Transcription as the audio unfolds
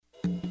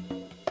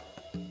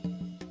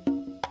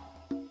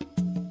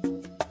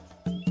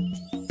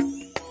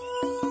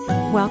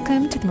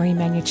Welcome to the Marie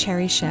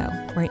Manucherry Show,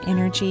 where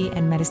energy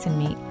and medicine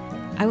meet.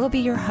 I will be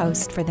your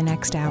host for the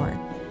next hour.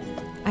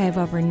 I have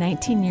over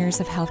 19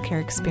 years of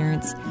healthcare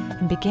experience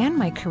and began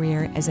my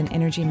career as an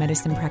energy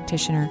medicine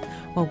practitioner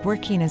while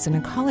working as an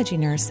oncology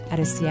nurse at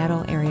a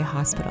Seattle area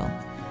hospital.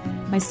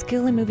 My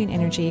skill in moving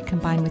energy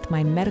combined with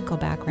my medical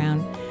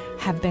background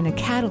have been a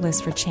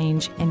catalyst for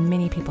change in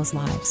many people's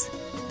lives.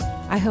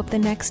 I hope the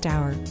next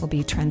hour will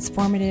be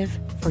transformative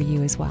for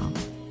you as well.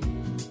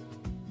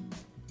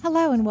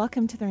 Hello and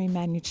welcome to the Marie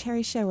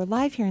Manucherry Show. We're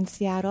live here in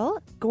Seattle.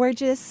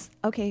 Gorgeous,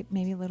 okay,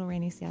 maybe a little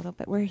rainy Seattle,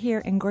 but we're here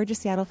in gorgeous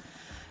Seattle.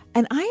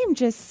 And I've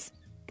just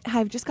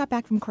got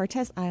back from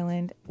Cortes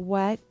Island.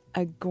 What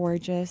a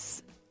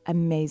gorgeous,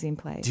 amazing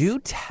place. Do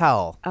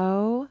tell.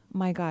 Oh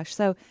my gosh.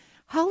 So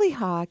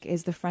Hollyhock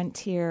is the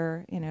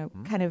frontier,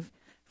 kind of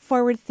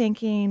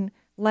forward-thinking,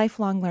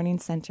 lifelong learning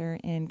center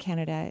in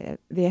Canada.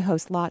 They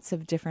host lots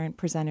of different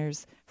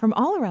presenters from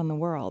all around the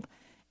world.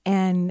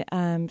 And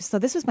so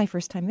this was my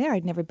first time there.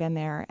 I'd never been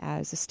there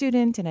as a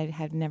student, and I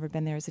had never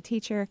been there as a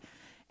teacher.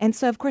 And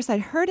so, of course,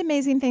 I'd heard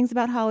amazing things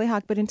about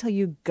Hollyhock, but until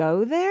you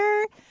go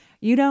there,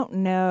 you don't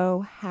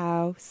know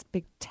how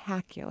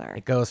spectacular.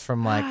 It goes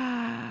from like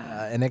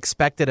an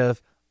expected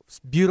of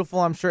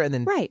beautiful, I'm sure, and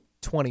then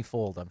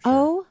 20-fold, I'm sure.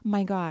 Oh,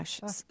 my gosh.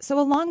 So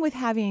along with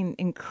having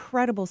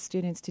incredible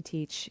students to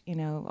teach,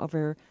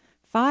 over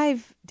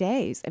 5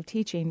 days of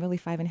teaching, really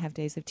 5.5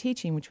 days of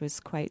teaching, which was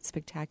quite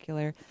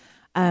spectacular,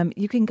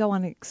 you can go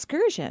on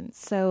excursions.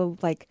 So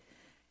like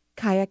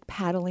kayak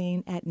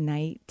paddling at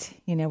night,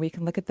 where you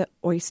can look at the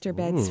oyster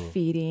beds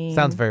feeding.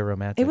 Sounds very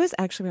romantic. It was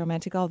actually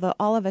romantic, although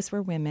all of us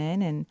were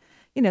women and,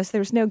 so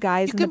there was no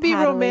guys in the paddling. You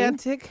can be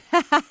romantic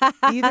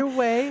either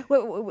way.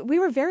 We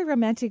were very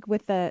romantic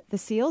with the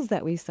seals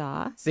that we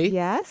saw. See?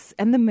 Yes,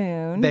 and the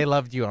moon. They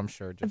loved you, I'm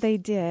sure. They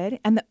did.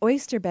 And the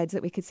oyster beds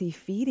that we could see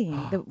feeding.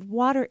 The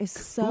water is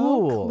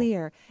so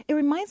clear. It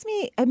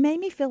made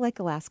me feel like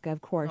Alaska, of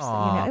course.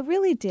 It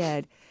really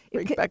did.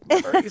 Bring back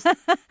memories.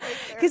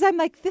 Because I'm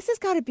like, this has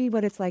got to be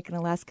what it's like in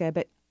Alaska,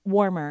 but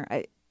warmer.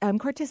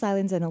 Cortes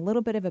Island's in a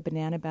little bit of a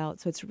banana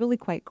belt, so it's really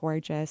quite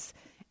gorgeous.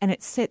 And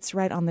it sits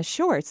right on the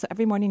shore. So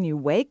every morning you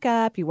wake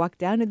up, you walk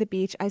down to the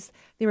beach.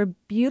 There were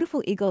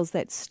beautiful eagles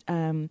that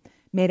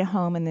made a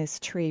home in this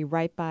tree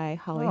right by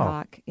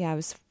Hollyhock. Oh. Yeah, it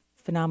was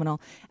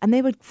phenomenal. And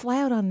they would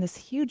fly out on this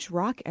huge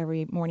rock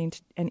every morning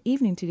and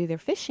evening to do their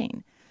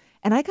fishing.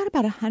 And I got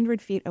about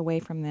 100 feet away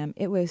from them.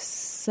 It was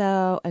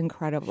so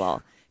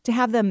incredible to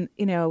have them,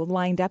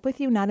 lined up with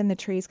you, not in the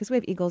trees, because we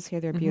have eagles here.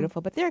 They're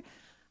beautiful, but they're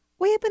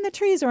way up in the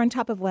trees or on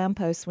top of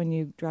lampposts when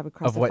you drive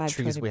across the 520. Of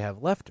what trees we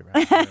have left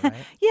around here, right?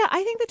 Yeah,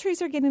 I think the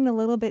trees are getting a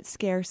little bit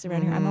scarce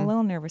around here. I'm a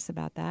little nervous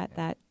about that. Yeah.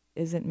 That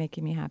isn't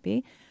making me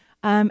happy.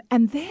 And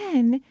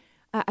then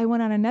I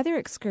went on another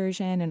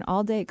excursion, an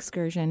all-day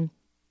excursion,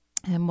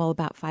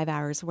 about 5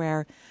 hours,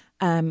 where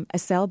a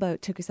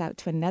sailboat took us out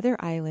to another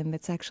island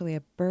that's actually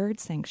a bird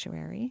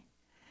sanctuary.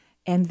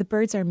 And the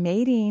birds are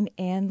mating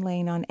and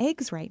laying on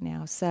eggs right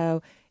now.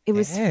 So it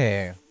was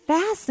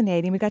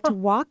fascinating. We got to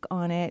walk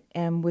on it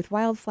with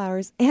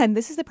wildflowers. And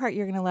this is the part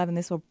you're going to love, and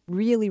this will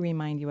really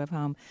remind you of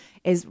home,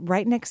 is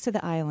right next to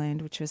the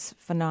island, which was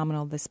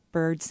phenomenal, this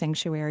bird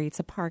sanctuary.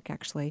 It's a park,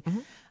 actually,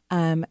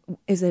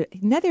 is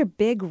another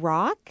big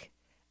rock,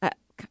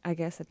 I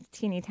guess a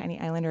teeny tiny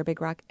island or a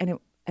big rock, and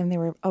there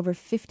were over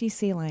 50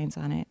 sea lions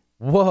on it.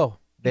 Whoa.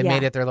 They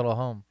made it their little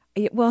home.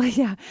 Well,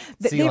 yeah.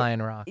 Sea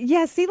Lion Rock.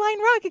 Yeah, Sea Lion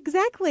Rock,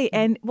 exactly.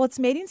 And, it's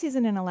mating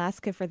season in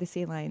Alaska for the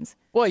sea lions.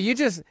 Well, you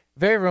just,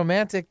 very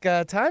romantic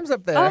times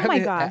up there. Oh, my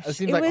gosh. It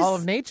seems like all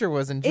of nature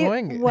was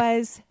enjoying it. It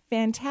was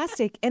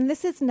fantastic. And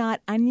this is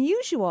not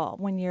unusual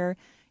when you're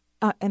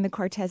in the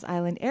Cortes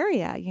Island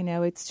area.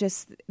 It's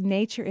just,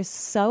 nature is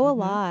so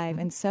alive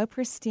and so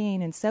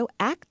pristine and so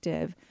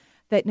active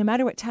that no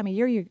matter what time of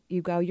year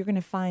you go, you're going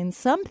to find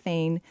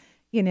something,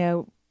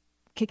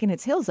 kicking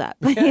its heels up.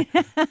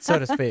 So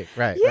to speak.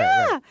 Right.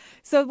 Yeah. Right.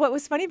 So what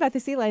was funny about the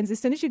sea lions, as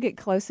soon as you get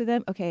close to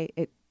them,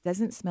 it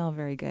doesn't smell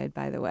very good,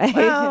 by the way.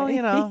 Well,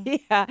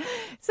 Yeah.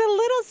 It's a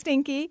little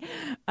stinky.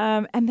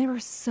 And they were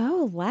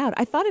so loud.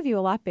 I thought of you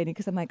a lot, Benny,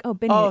 because I'm like,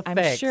 Benny,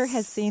 I'm sure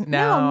has seen.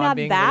 Now no, not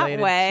being that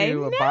way.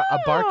 To a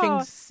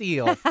barking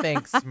seal.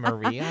 Thanks,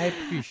 Marie. I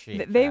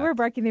appreciate They that. were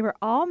barking. They were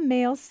all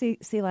male sea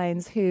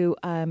lions who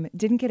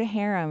didn't get a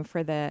harem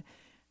for the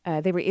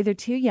they were either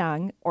too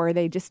young or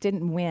they just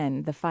didn't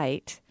win the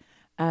fight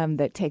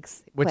that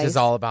takes place. Which is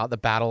all about the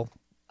battle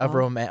of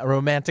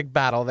romantic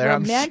battle there.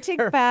 Romantic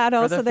I'm sure,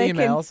 battle, for the so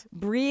females. They can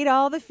breed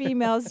all the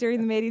females during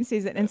the mating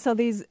season. And so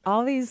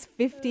all these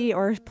 50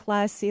 or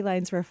plus sea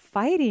lions were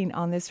fighting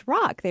on this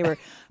rock. They were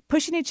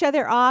pushing each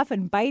other off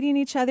and biting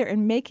each other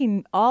and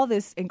making all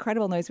this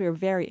incredible noise. We were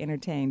very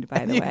entertained,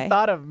 by the way. You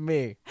thought of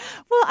me.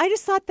 Well, I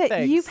just thought that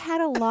Thanks. you've had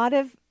a lot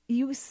of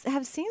you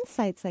have seen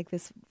sights like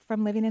this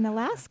from living in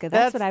Alaska.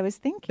 That's what I was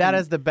thinking. That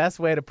is the best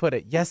way to put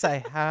it. Yes,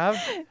 I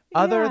have.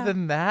 Other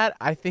than that,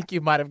 I think you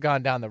might have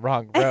gone down the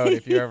wrong road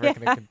if you're ever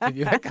going to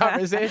continue that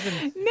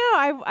conversation.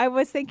 No, I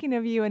was thinking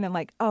of you, and I'm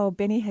like, oh,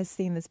 Benny has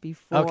seen this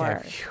before.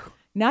 Okay.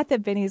 Not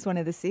that Benny's one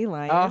of the sea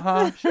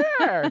lions.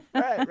 Sure.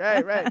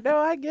 Right. No,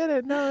 I get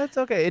it. No, it's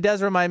okay. It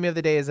does remind me of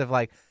the days of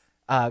like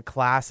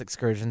class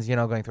excursions,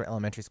 going through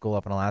elementary school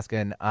up in Alaska.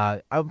 And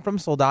I'm from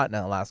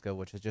Soldotna, Alaska,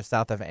 which is just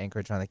south of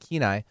Anchorage on the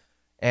Kenai.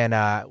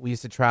 And we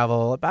used to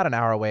travel about an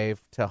hour away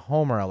to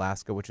Homer,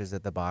 Alaska, which is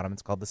at the bottom.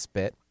 It's called the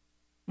Spit.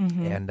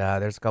 Mm-hmm. And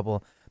there's a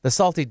couple. The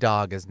Salty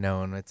Dog is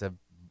known. It's a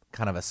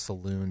kind of a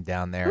saloon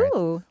down there.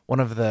 Ooh. One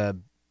of the,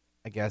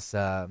 I guess,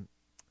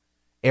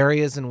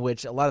 areas in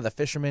which a lot of the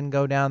fishermen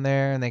go down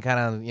there, and they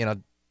kind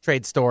of,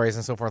 trade stories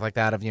and so forth like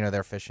that of,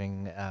 their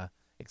fishing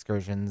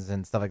excursions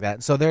and stuff like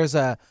that. So there's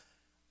a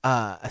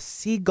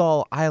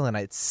seagull island.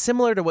 It's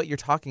similar to what you're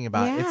talking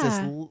about. Yeah. It's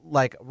this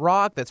like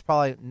rock that's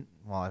probably,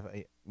 well,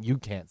 you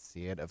can't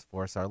see it, of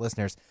course, our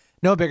listeners,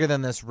 no bigger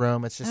than this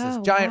room. It's just this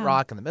giant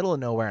rock in the middle of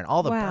nowhere, and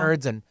all the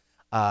birds and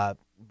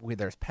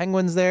there's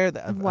penguins there.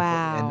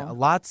 Wow. And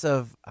lots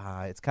of,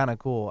 it's kind of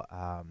cool,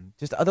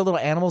 just other little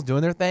animals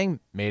doing their thing.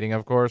 Mating,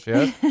 of course,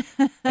 yes.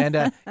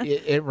 And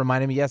it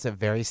reminded me, yes, a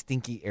very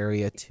stinky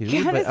area, too.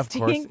 Kinda but, of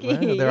stinky,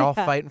 course, they're all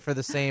fighting for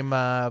the same,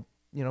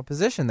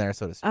 position there,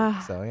 so to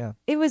speak. So, yeah.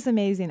 It was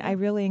amazing. I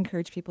really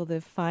encourage people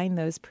to find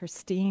those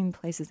pristine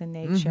places in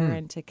nature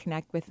and to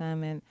connect with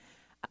them. And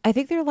I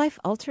think they're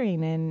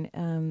life-altering,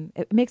 and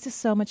it makes us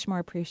so much more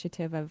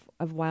appreciative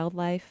of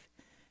wildlife.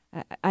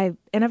 And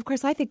of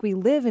course, I think we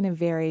live in a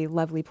very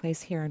lovely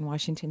place here in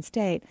Washington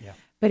State,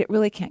 but it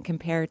really can't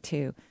compare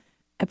to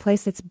a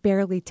place that's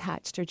barely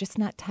touched or just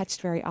not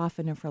touched very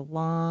often or for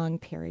long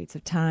periods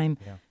of time.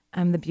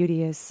 Yeah. The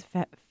beauty is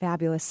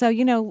fabulous.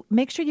 So,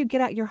 make sure you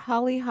get out your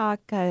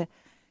Hollyhock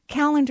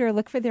calendar,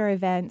 look for their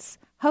events.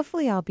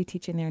 Hopefully, I'll be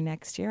teaching there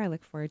next year. I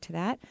look forward to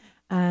that.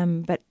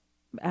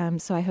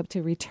 So I hope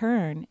to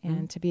return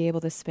and to be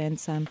able to spend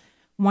some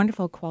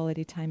wonderful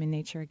quality time in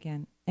nature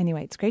again.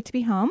 Anyway, it's great to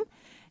be home.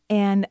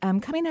 And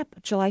coming up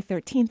July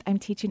 13th, I'm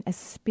teaching a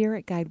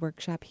spirit guide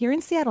workshop here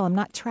in Seattle. I'm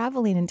not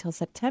traveling until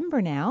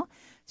September now.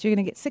 So you're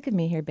going to get sick of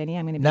me here, Benny.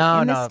 I'm going to be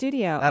in the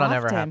studio That'll often.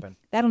 never happen.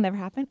 That'll never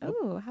happen?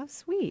 Oh, how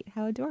sweet.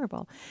 How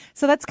adorable.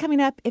 So that's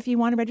coming up. If you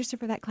want to register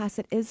for that class,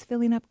 it is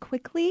filling up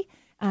quickly.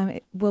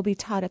 It will be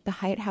taught at the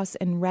Hyatt House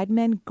in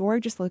Redmond.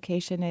 Gorgeous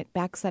location. It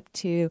backs up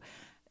to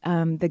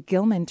the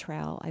Gilman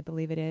Trail, I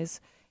believe it is.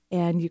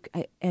 And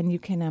you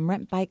can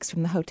rent bikes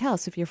from the hotel.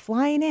 So if you're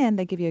flying in,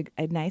 they give you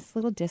a nice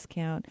little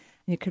discount.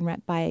 And you can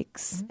rent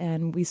bikes,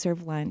 and we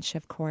serve lunch,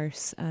 of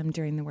course,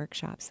 during the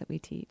workshops that we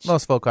teach.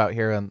 Most folk out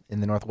here in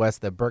the Northwest,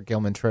 the Burt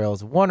Gilman Trail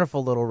is a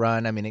wonderful little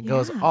run. I mean, it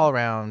goes all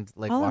around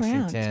Lake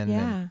Washington.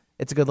 Yeah.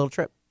 It's a good little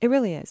trip. It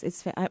really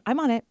is. I'm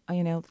on it,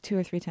 2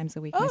 or 3 times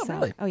a week myself.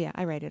 Really? Oh, yeah.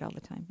 I write it all the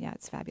time. Yeah,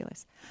 it's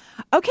fabulous.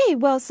 Okay,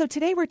 well, so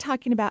today we're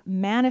talking about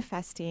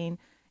manifesting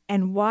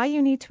and why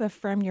you need to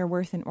affirm your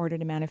worth in order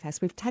to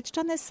manifest. We've touched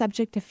on this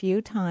subject a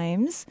few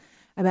times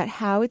about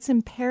how it's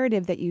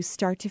imperative that you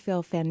start to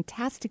feel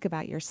fantastic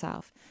about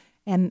yourself.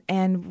 And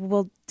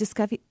we'll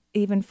discuss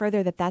even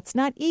further that that's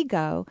not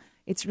ego.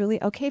 It's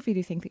really okay for you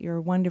to think that you're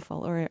a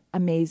wonderful or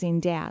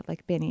amazing dad,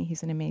 like Benny.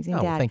 He's an amazing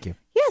dad. Thank you.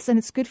 Yes, and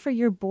it's good for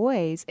your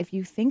boys if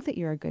you think that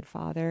you're a good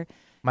father.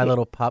 My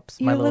little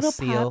pups, my little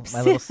seal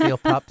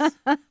pups.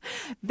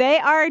 They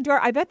are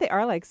adorable. I bet they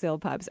are like seal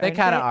pups. They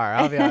kind of are,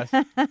 I'll be honest.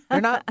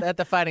 They're not at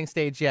the fighting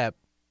stage yet,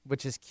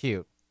 which is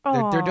cute.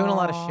 They're doing a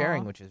lot of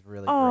sharing, which is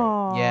really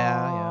great.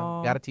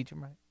 Yeah. Got to teach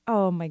them right.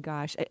 Oh my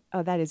gosh.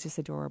 That is just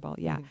adorable.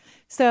 Yeah.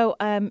 So,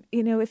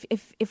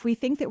 if we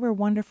think that we're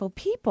wonderful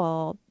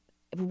people,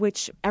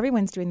 which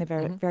everyone's doing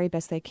the very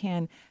best they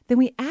can, then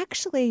we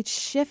actually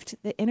shift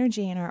the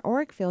energy in our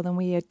auric field and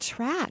we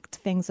attract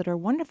things that are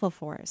wonderful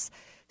for us.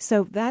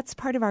 So that's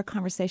part of our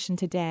conversation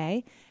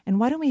today.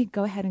 And why don't we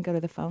go ahead and go to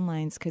the phone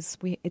lines because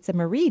it's a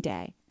Marie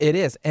Day. It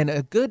is. And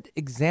a good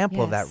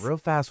example of that real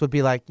fast would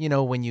be like,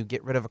 when you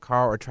get rid of a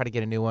car or try to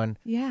get a new one,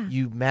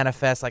 you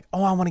manifest like, I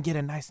want to get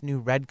a nice new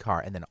red car.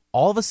 And then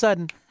all of a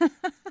sudden,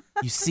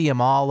 you see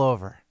them all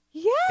over.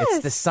 Yes.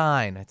 It's the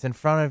sign. It's in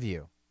front of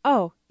you.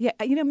 Oh, yeah.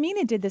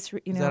 Mina did this.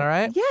 Is that all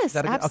right? Yes,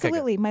 Okay,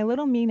 absolutely. My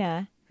little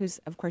Mina,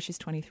 of course, she's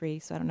 23,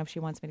 so I don't know if she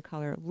wants me to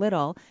call her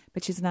little,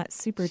 but she's not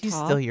super tall. She's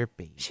still your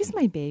baby. She's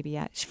my baby,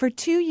 yeah. For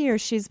 2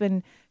 years, she's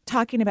been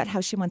talking about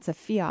how she wants a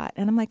Fiat.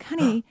 And I'm like,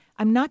 honey,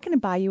 I'm not going to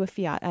buy you a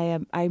Fiat.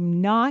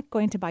 I'm not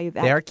going to buy you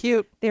that. They're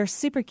cute. They're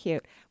super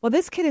cute. Well,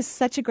 this kid is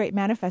such a great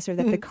manifester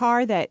that the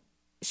car that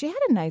she had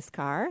a nice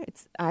car.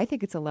 I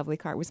think it's a lovely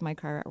car. It was my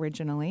car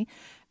originally.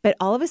 But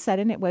all of a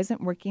sudden, it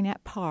wasn't working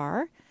at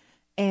par.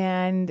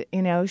 And,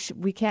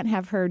 we can't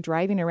have her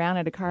driving around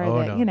at a car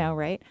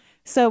right?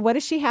 So what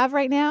does she have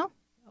right now?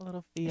 A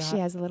little Fiat. She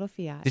has a little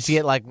Fiat. Did she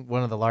get like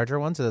one of the larger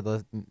ones or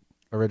the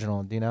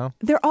original? Do you know?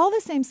 They're all the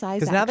same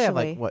size, because now they have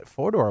like,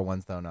 4-door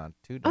ones though, not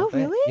 2, don't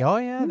they? Really? Oh,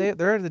 yeah.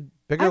 They're the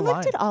bigger line. I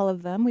looked at all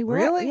of them. We were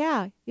Really?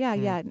 Yeah.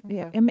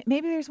 Okay. And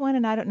maybe there's one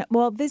and I don't know.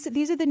 Well, these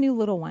are the new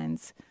little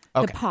ones,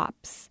 the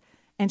Pops.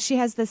 And she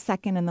has the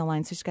second in the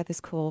line, so she's got this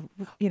cool,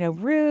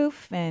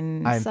 roof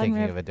and I'm sunroof.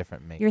 thinking of a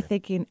different maker. You're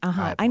thinking,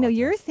 I know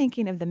you're apologize.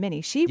 thinking of the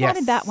Mini. She Yes,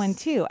 wanted that one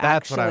too,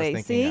 that's actually. what I was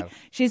thinking See, of.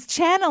 she's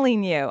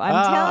channeling you.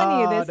 I'm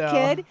telling you, this no.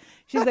 kid,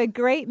 she's a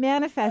great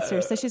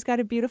manifester. So she's got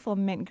a beautiful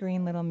mint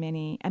green little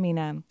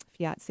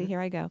Fiat. See, here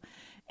I go.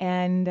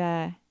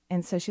 And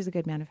so she's a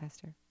good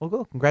manifester. Well,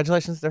 cool.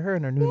 Congratulations to her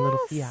and her new little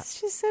Fiat.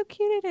 She's so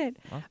cute at it.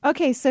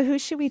 Okay, so who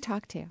should we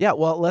talk to? Yeah,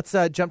 well, let's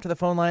jump to the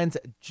phone lines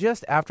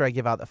just after I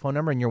give out the phone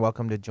number, and you're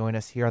welcome to join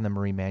us here on the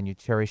Marie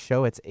Manucherry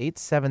Show. It's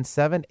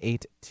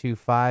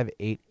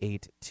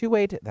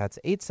 877-825-8828. That's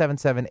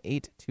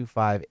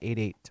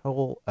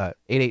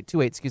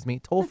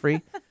 877-825-8828, toll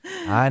free.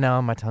 I know,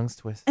 my tongue's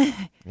twisted.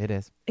 It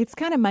is. It's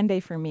kind of Monday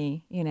for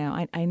me.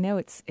 I know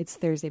it's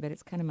Thursday, but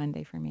it's kind of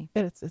Monday for me.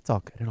 It's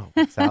all good. It all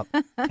works out.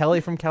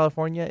 Kelly from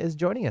California is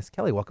joining us.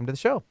 Kelly, welcome to the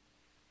show.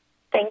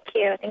 Thank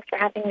you. Thanks for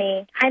having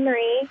me. Hi,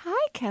 Marie.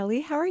 Hi,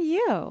 Kelly. How are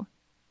you?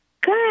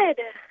 Good.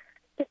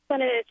 Just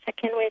wanted to check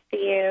in with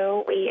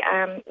you. We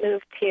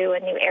moved to a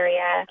new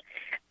area,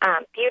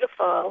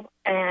 beautiful,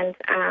 and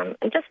I'm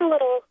just feeling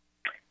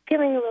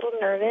a little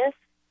nervous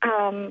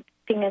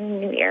being in a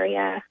new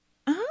area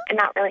and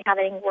not really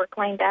having work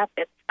lined up.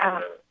 It's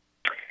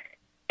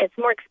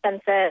more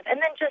expensive,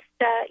 and then just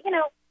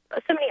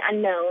so many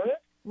unknowns.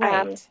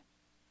 Right.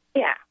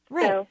 Yeah.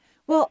 Right. So,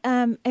 well,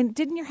 and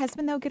didn't your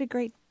husband though get a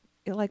great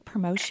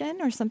promotion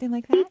or something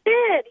like that? he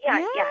did. Yeah.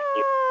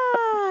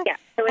 Yeah.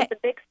 So it's a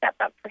big step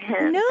up for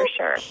him, No for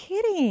sure.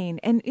 kidding.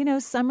 And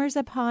summer's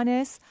upon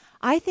us.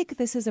 I think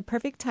this is a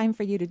perfect time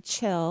for you to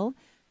chill,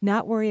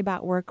 not worry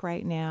about work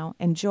right now,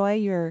 enjoy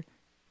your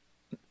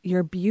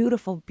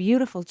beautiful,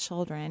 beautiful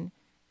children,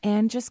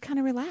 and just kind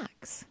of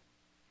relax.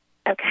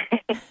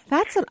 Okay.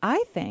 That's what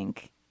I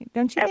think.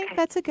 Don't you think Okay.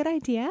 that's a good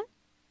idea?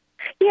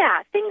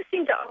 Yeah, things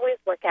seem to always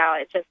work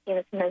out. It just,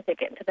 sometimes I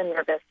get into the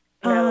nervous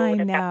I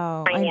mode know.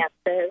 about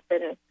finances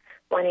and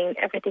wanting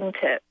everything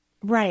to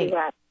Right.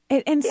 to,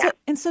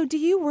 So do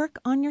you work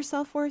on your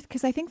self-worth?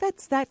 Because I think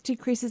that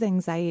decreases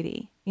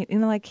anxiety.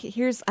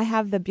 I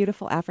have the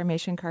beautiful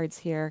affirmation cards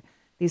here,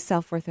 these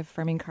self-worth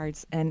affirming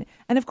cards. And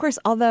of course,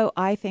 although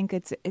I think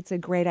it's a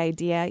great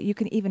idea, you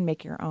can even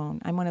make your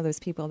own. I'm one of those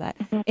people that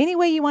any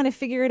way you want to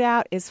figure it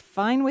out is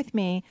fine with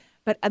me.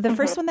 But the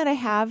first one that I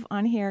have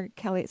on here,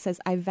 Kelly, it says,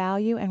 I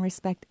value and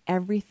respect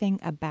everything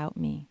about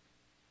me.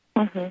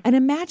 And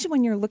imagine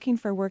when you're looking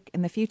for work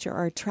in the future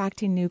or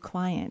attracting new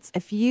clients.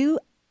 If you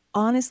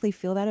honestly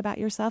feel that about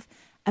yourself,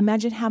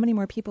 imagine how many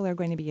more people are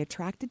going to be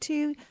attracted to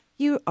you.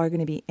 You are going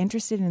to be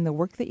interested in the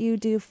work that you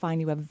do,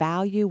 find you a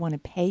value, want to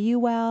pay you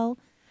well.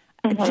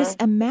 Just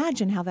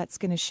imagine how that's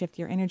going to shift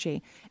your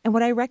energy. And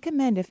what I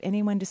recommend if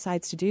anyone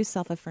decides to do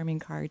self-affirming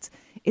cards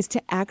is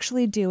to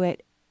actually do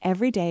it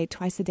every day,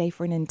 twice a day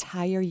for an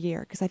entire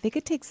year. Because I think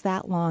it takes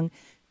that long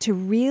to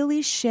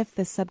really shift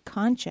the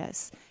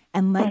subconscious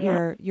and let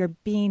your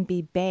being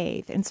be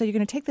bathed. And so you're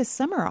going to take this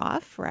summer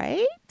off,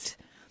 right?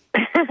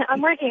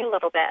 I'm working a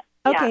little bit.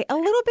 Okay, a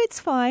little bit's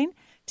fine.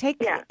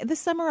 Take the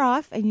summer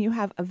off and you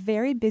have a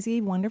very busy,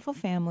 wonderful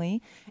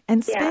family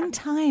and spend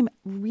time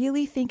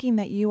really thinking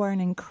that you are an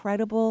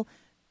incredible,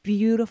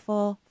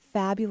 beautiful,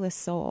 fabulous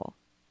soul.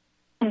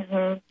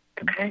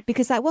 Okay.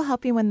 Because that will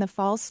help you when the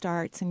fall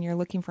starts and you're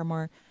looking for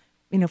more,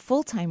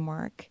 full-time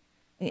work.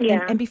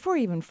 Yeah. And before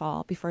even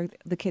fall, before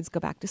the kids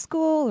go back to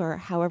school or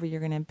however you're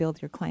going to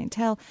build your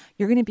clientele,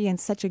 you're going to be in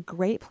such a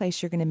great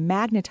place. You're going to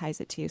magnetize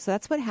it to you. So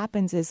that's what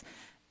happens is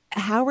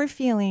how we're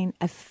feeling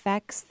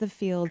affects the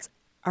fields,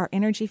 our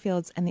energy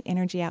fields, and the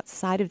energy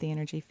outside of the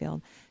energy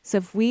field. So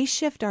if we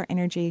shift our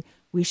energy,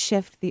 we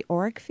shift the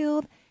auric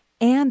field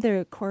and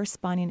the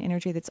corresponding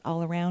energy that's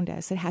all around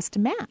us. It has to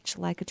match,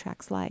 like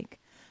attracts like.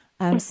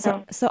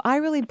 So I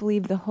really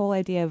believe the whole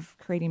idea of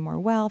creating more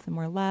wealth and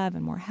more love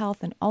and more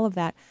health and all of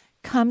that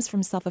comes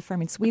from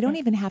self-affirming. So we don't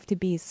even have to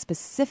be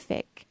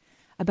specific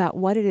about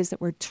what it is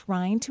that we're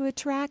trying to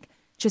attract.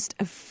 Just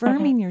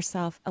affirming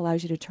yourself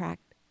allows you to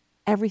attract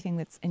everything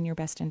that's in your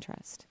best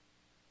interest.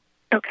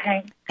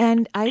 Okay.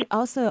 And I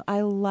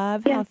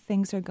love how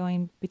things are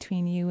going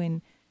between you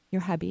and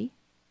your hubby.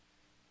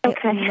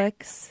 Okay. It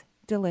looks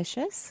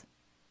delicious.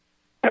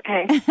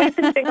 Okay. We've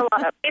been doing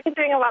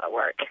a lot of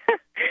work.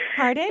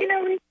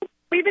 Pardon?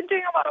 We've been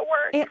doing a lot of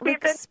work. It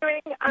We've looks been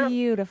doing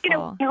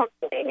beautiful.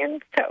 counseling,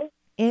 and so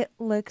It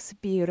looks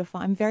beautiful.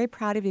 I'm very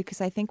proud of you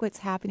because I think what's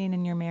happening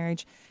in your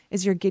marriage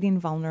is you're getting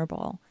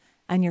vulnerable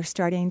and you're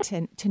starting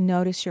to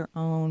notice your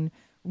own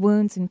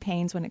wounds and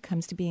pains when it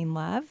comes to being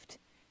loved.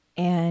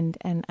 And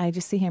I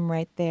just see him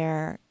right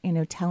there,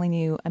 telling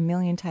you a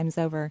million times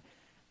over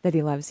that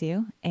he loves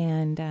you.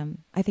 And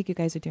I think you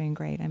guys are doing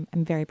great.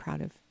 I'm very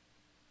proud of.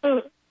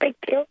 Thank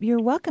you.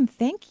 You're welcome.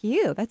 Thank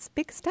you. That's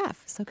big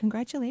stuff. So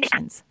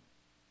congratulations.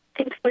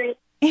 Thanks, Marie.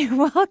 You're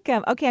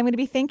welcome. Okay, I'm going to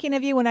be thinking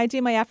of you when I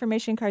do my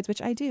affirmation cards,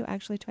 which I do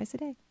actually twice a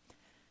day.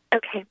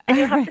 Okay. And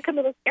you'll have to come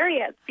to this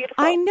area. It's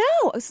beautiful. I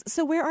know.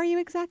 So where are you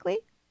exactly?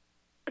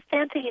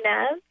 Santa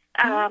Ynez.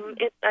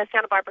 It's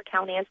Santa Barbara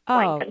County is Oh,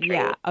 wine country.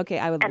 yeah. Okay,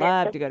 I would And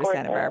love it's to go to just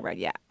Santa gorgeous. Barbara.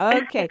 Yeah.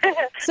 Okay.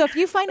 So if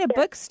you find a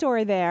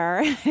bookstore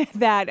there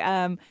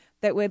that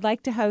would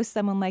like to host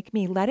someone like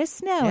me, let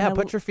us know. Yeah, And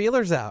put your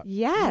feelers out.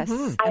 Yes.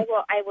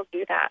 I will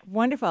do that.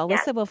 Wonderful.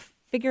 Yes. Alyssa will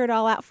figure it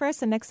all out for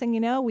us, and next thing you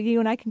know, you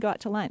and I can go out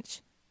to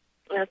lunch.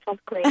 That sounds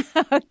great.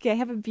 Okay,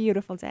 have a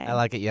beautiful day. I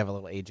like it. You have a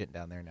little agent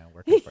down there now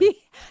working for you.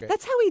 Great.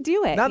 That's how we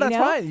do it. No, you that's know?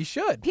 fine. You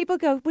should. People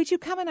go, would you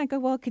come? And I go,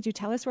 well, could you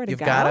tell us where to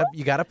go?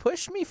 You gotta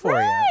push me for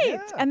Right. you. Yeah.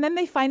 And then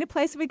they find a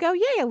place and we go,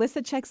 yay,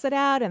 Alyssa checks it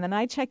out. And then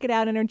I check it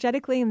out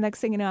energetically. And the next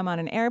thing you know, I'm on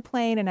an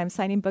airplane and I'm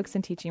signing books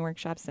and teaching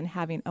workshops and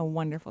having a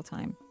wonderful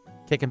time.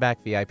 Kicking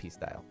back VIP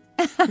style.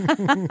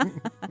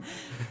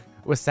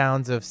 With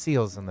sounds of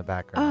seals in the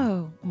background.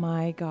 Oh,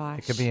 my gosh.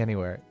 It could be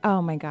anywhere.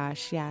 Oh, my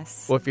gosh,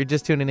 yes. Well, if you're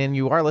just tuning in,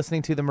 you are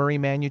listening to the Marie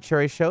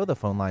Manucherry Show. The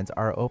phone lines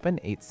are open,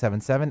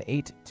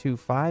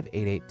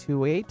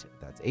 877-825-8828.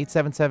 That's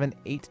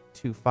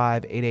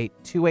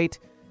 877-825-8828.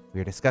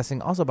 We are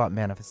discussing also about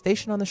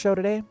manifestation on the show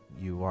today.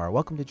 You are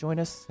welcome to join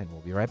us, and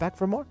we'll be right back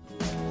for more.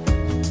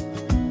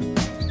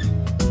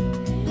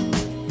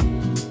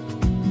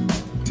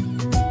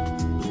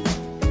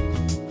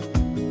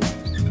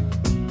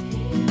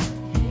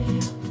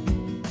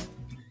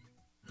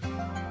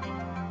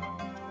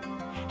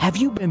 Have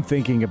you been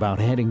thinking about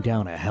heading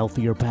down a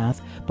healthier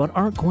path, but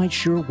aren't quite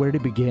sure where to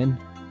begin?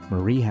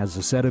 Marie has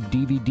a set of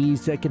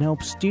DVDs that can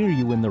help steer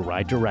you in the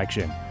right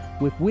direction,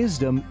 with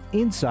wisdom,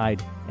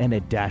 insight, and a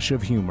dash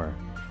of humor.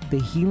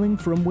 The Healing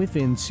from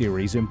Within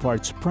series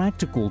imparts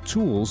practical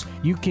tools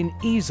you can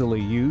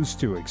easily use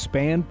to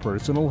expand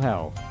personal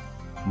health.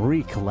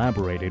 Marie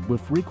collaborated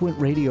with frequent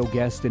radio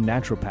guest and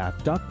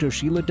naturopath Dr.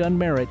 Sheila Dunn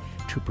Merritt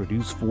to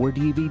produce 4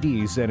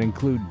 DVDs that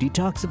include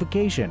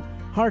detoxification,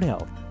 heart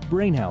health,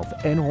 brain health,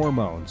 and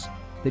hormones.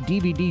 The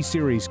DVD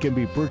series can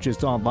be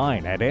purchased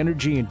online at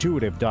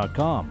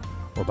energyintuitive.com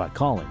or by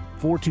calling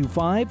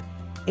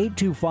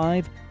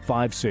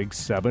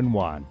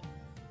 425-825-5671.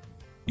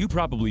 You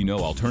probably know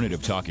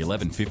Alternative Talk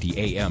 1150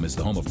 AM is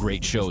the home of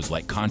great shows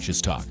like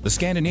Conscious Talk, The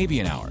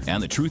Scandinavian Hour,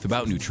 and The Truth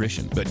About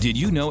Nutrition. But did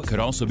you know it could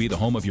also be the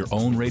home of your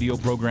own radio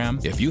program?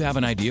 If you have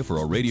an idea for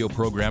a radio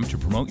program to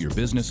promote your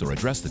business or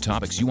address the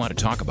topics you want to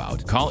talk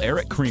about, call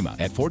Eric Krema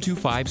at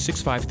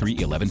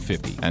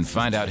 425-653-1150 and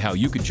find out how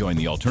you could join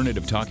the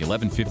Alternative Talk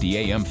 1150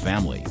 AM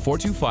family.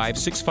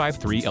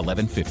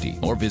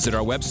 425-653-1150 or visit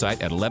our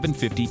website at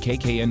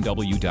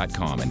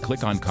 1150kknw.com and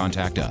click on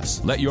Contact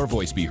Us. Let your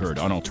voice be heard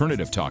on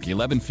Alternative Talk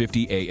 1150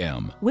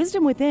 AM.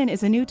 Wisdom Within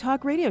is a new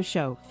talk radio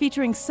show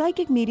featuring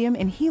psychic medium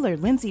and healer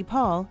Lindsay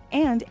Paul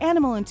and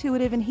animal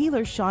intuitive and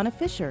healer Shauna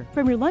Fisher.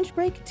 From your lunch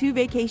break to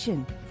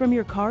vacation, from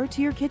your car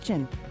to your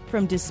kitchen,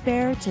 from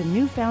despair to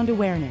newfound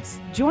awareness.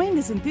 Join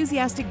this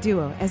enthusiastic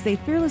duo as they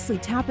fearlessly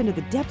tap into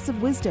the depths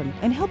of wisdom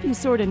and help you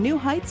soar to new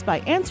heights by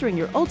answering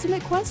your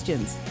ultimate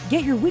questions.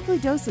 Get your weekly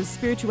dose of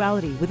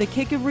spirituality with a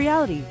kick of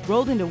reality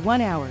rolled into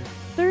 1 hour.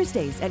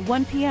 Thursdays at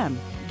 1 p.m.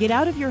 Get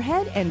out of your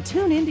head and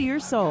tune into your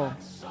soul.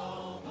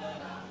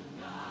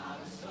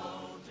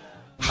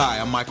 Hi,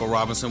 I'm Michael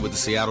Robinson with the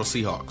Seattle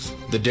Seahawks.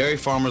 The dairy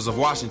farmers of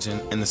Washington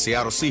and the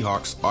Seattle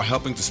Seahawks are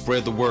helping to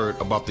spread the word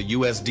about the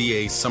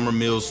USDA Summer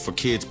Meals for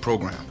Kids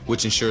program,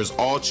 which ensures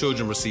all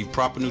children receive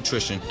proper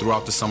nutrition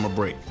throughout the summer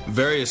break.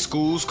 Various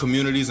schools,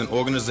 communities, and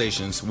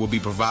organizations will be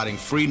providing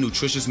free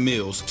nutritious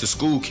meals to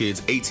school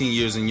kids 18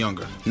 years and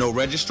younger. No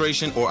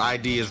registration or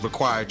ID is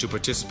required to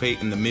participate,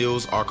 and the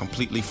meals are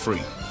completely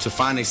free. To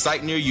find a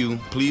site near you,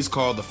 please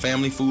call the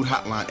Family Food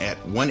Hotline at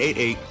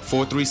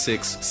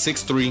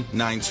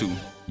 1-888-436-6392.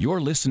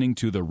 You're listening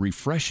to the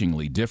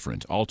refreshingly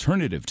different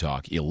Alternative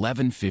Talk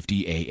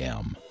 1150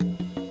 AM.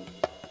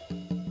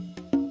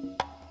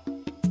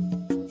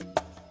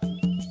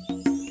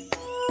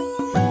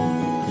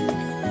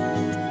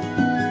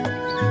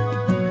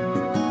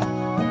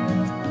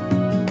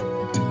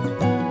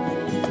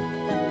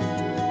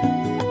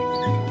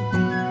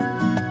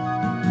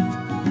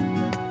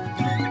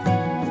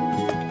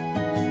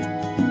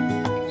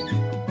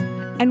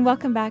 And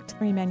welcome back to the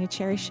Marie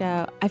Manucherry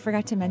Show. I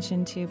forgot to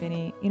mention too,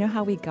 Vinny, you know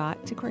how we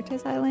got to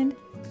Cortez Island?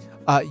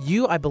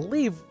 You, I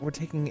believe, were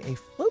taking a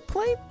float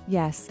plane?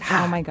 Yes.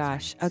 Oh my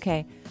gosh.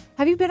 Okay.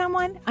 Have you been on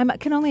one? I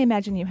can only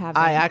imagine you have.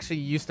 I actually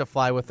used to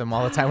fly with them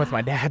all the time with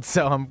my dad,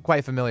 so I'm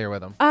quite familiar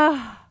with them.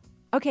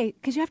 Okay,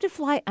 because you have to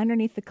fly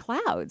underneath the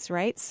clouds,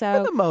 right? For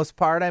So the most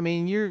part, I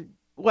mean,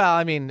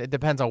 it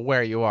depends on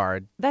where you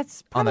are.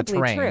 that's on the probably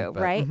terrain, true,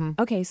 but- right?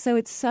 Okay, so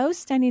it's so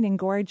stunning and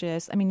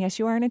gorgeous. I mean, yes,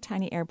 you are in a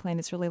tiny airplane.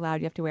 It's really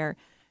loud. You have to wear,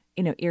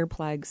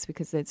 earplugs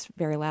because it's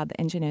very loud, the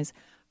engine is.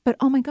 But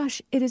oh my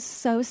gosh, it is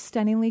so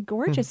stunningly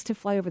gorgeous to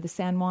fly over the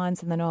San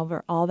Juans and then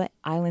over all the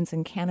islands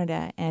in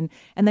Canada. And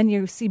then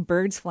you see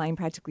birds flying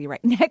practically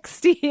right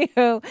next to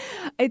you.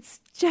 It's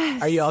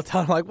just... Are you all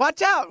telling like,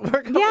 watch out?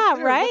 We're going Yeah,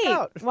 through, right. Look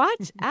out.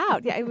 Watch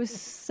out. Yeah, it was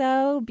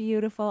so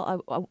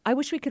beautiful. I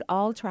wish we could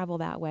all travel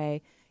that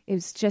way. It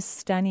was just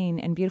stunning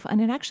and beautiful. And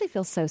it actually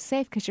feels so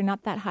safe because you're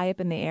not that high up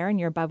in the air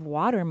and you're above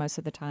water most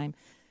of the time.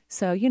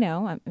 So,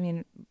 I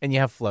mean... And you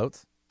have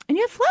floats? And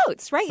you have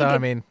floats, right? So, I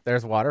mean,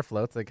 there's water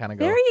floats that kind of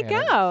go. There you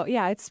go.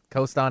 Yeah, it's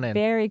coast on in.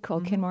 very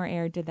cool. Kenmore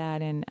Air did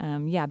that. And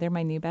they're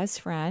my new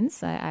best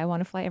friends. I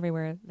want to fly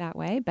everywhere that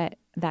way, but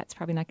that's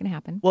probably not going to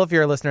happen. Well, if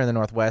you're a listener in the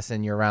Northwest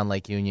and you're around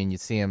Lake Union, you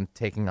see them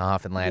taking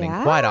off and landing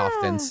quite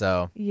often.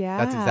 So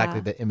that's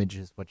exactly the image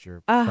is what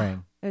you're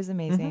praying. It was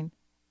amazing.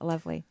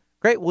 Lovely.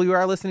 Great. Well, you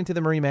are listening to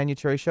the Marie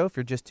Manuchehri Show. If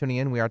you're just tuning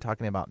in, we are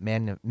talking about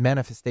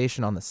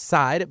manifestation on the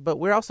side, but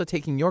we're also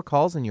taking your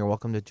calls, and you're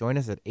welcome to join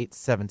us at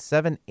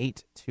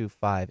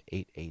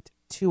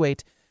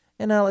 877-825-8828.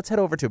 And let's head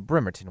over to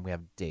Bremerton. We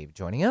have Dave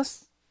joining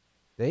us.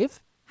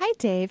 Dave? Hi,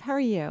 Dave. How are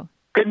you?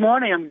 Good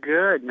morning. I'm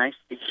good. Nice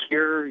to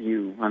hear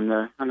you on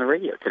the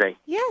radio today.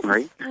 Yes,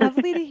 Marie.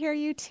 Lovely to hear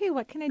you, too.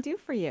 What can I do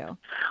for you?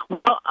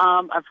 Well,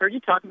 I've heard you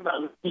talking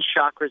about these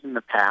chakras in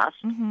the past,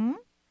 and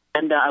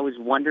I was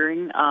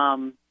wondering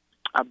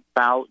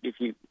about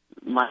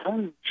my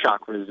own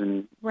chakras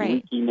and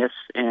leakiness,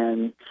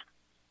 and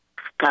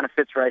kind of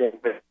fits right in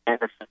with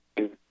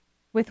manifesting.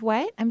 With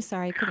what? I'm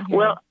sorry, I couldn't hear you.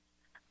 Well,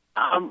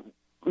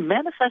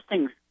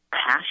 manifesting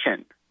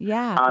passion.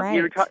 Yeah, right.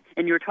 You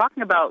were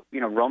talking about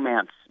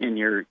romance in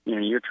your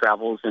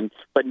travels,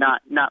 but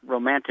not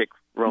romantic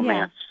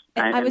romance.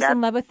 Yeah. I was in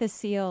love with the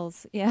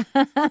seals. Yeah.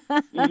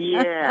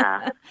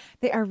 Yeah.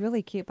 They are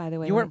really cute, by the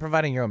way. You weren't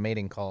providing your own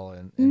mating call.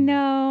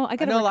 No, I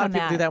got to work on that. I know a lot of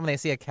people do that when they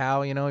see a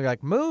cow. You're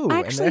like, moo. I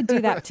actually do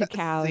that to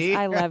cows. See?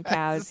 I love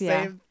cows.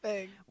 Same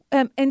thing.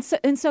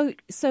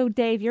 So,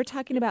 Dave, you're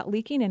talking about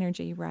leaking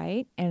energy,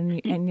 right?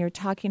 And you're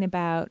talking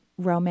about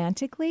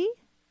romantically.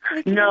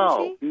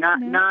 No,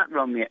 not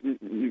romantic.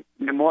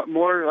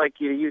 More like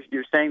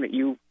you're saying that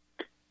you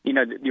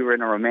were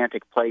in a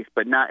romantic place,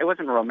 but not. It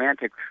wasn't a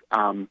romantic,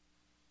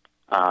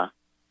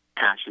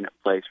 passionate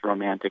place,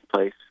 romantic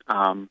place.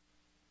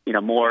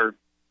 More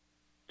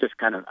just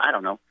kind of, I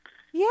don't know.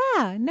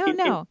 Yeah,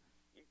 no.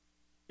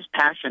 Just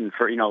passion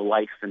for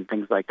life and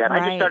things like that.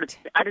 Right.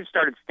 I just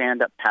started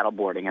stand up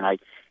paddleboarding, and I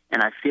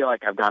feel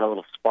like I've got a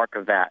little spark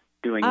of that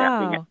doing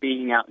that,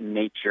 being out in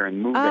nature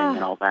and moving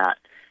and all that.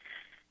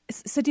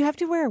 So do you have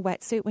to wear a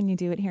wetsuit when you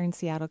do it here in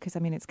Seattle? Because,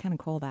 it's kind of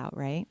cold out,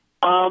 right?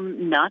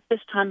 Not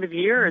this time of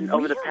year. And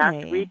over the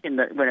past week, and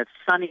when it's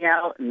sunny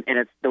out and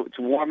it's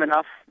warm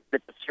enough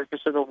at the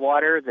surface of the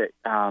water that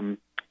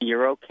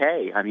you're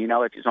okay. As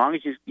long as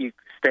you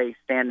stay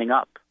standing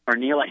up or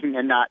kneeling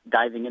and not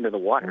diving into the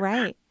water.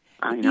 Right.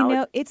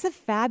 It's a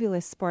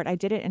fabulous sport. I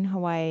did it in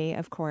Hawaii,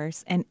 of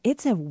course, and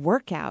it's a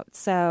workout.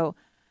 So,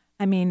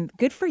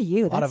 good for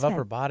you. A lot of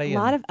upper body. A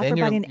lot of upper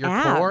body and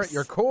abs.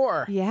 Your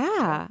core.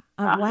 Yeah.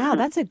 Wow,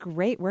 that's a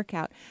great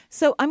workout.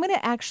 So I'm going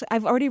to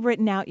I've already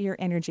written out your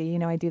energy.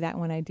 I do that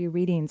when I do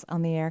readings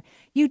on the air.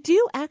 You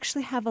do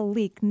actually have a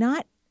leak,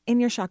 not in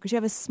your chakras. You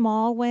have a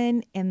small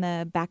one in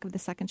the back of the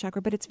second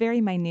chakra, but it's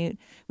very minute,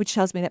 which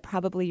tells me that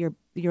probably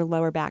your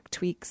lower back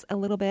tweaks a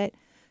little bit.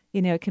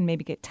 It can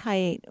maybe get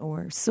tight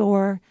or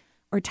sore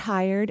or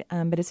tired,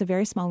 but it's a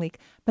very small leak.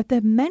 But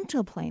the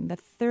mental plane, the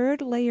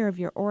third layer of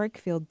your auric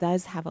field,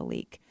 does have a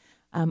leak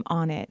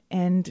on it.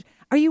 And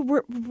are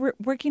you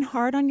working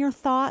hard on your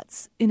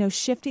thoughts,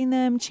 shifting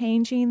them,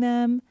 changing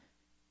them?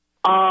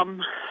 I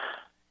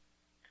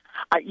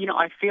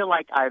feel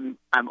like I'm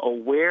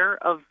aware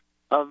of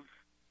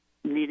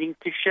needing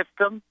to shift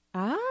them.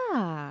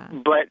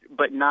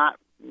 But not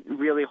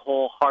really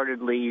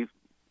wholeheartedly,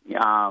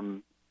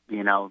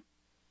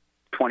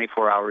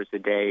 24 hours a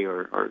day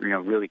or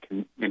really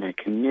in a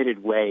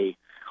committed way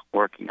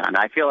working on it.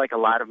 I feel like a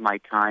lot of my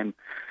time,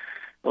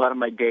 a lot of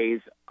my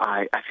days,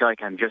 I feel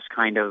like I'm just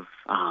kind of,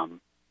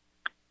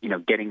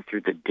 getting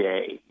through the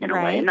day in a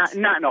way. And not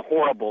in a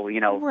horrible,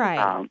 in a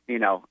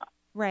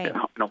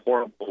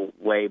horrible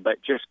way, but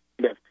just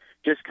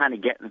kind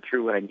of getting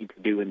through what I need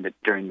to do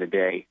during the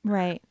day.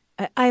 Right.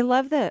 I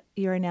love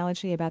your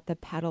analogy about the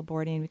paddle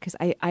boarding because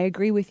I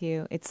agree with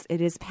you. It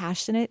is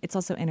passionate. It's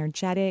also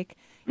energetic.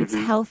 It's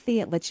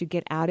healthy. It lets you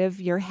get out of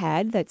your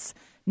head that's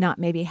not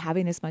maybe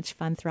having as much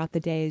fun throughout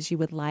the day as you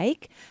would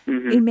like.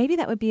 And maybe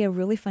that would be a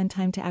really fun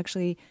time to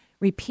actually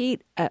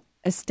repeat a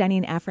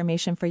stunning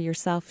affirmation for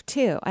yourself,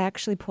 too. I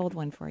actually pulled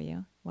one for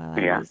you while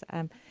I was.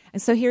 And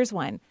so here's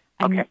one.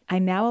 Okay. I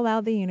now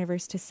allow the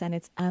universe to send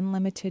its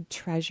unlimited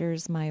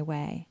treasures my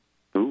way.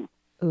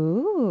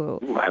 Ooh,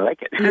 I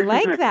like it. You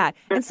like that.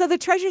 And so the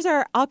treasures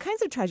are all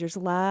kinds of treasures: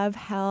 love,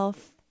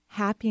 health,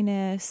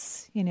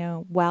 happiness,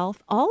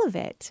 wealth, all of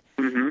it.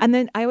 And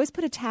then I always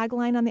put a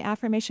tagline on the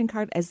affirmation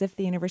card as if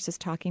the universe is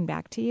talking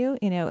back to you,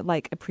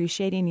 like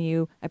appreciating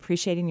you,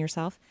 appreciating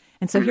yourself.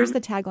 And so here's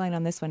the tagline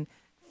on this one.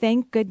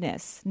 Thank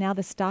goodness. Now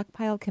the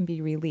stockpile can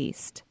be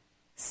released.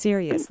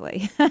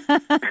 Seriously.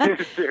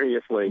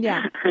 Seriously.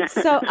 Yeah.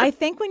 So I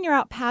think when you're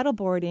out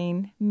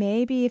paddleboarding,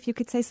 maybe if you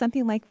could say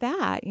something like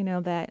that,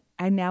 that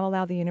I now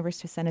allow the universe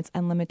to send its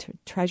unlimited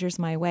treasures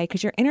my way,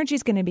 because your energy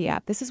is going to be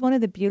up. This is one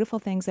of the beautiful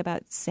things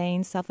about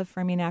saying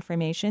self-affirming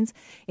affirmations.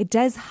 It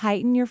does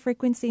heighten your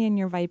frequency and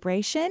your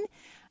vibration.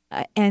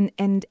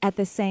 And at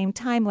the same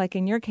time, like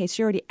in your case,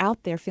 you're already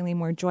out there feeling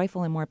more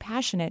joyful and more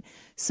passionate.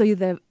 So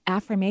the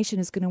affirmation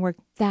is going to work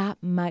that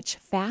much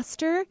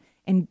faster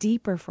and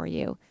deeper for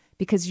you,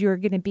 because you're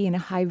going to be in a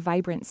high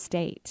vibrant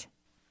state.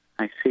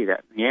 I see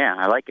that. Yeah,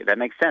 I like it. That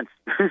makes sense.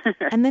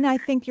 And then I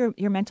think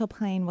your mental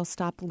plane will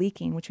stop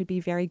leaking, which would be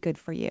very good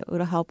for you.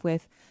 It'll help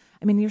with,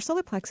 I mean, your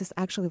solar plexus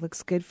actually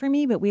looks good for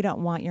me, but we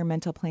don't want your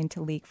mental plane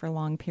to leak for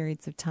long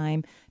periods of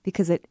time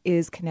because it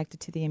is connected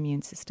to the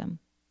immune system.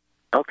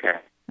 Okay.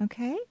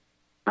 Okay?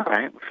 All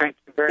right. Well, thank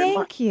you very much.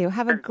 Thank you.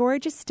 Have a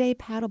gorgeous day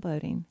paddle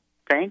boating.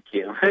 Thank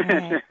you. All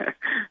right.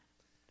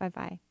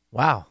 Bye-bye.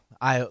 Wow.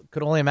 I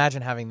could only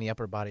imagine having the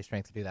upper body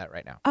strength to do that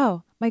right now.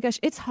 Oh, my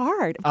gosh. It's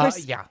hard. Of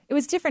course, yeah. It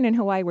was different in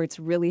Hawaii where it's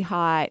really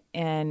hot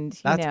and,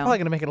 That's probably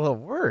going to make it a little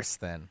worse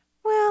then.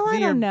 Well, I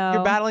don't know.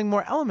 You're battling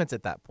more elements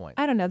at that point.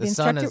 I don't know. The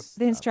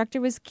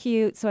instructor was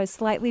cute, so I was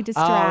slightly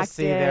distracted. Oh,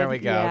 see, there we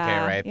go. Yeah, okay,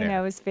 right there.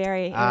 it was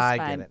very I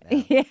fun. get it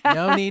now. Yeah.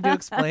 No need to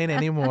explain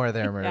anymore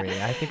there, Marie.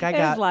 I think I got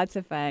it. was lots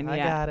of fun. I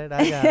yeah.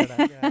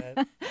 got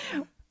it.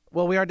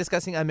 Well, we are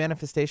discussing a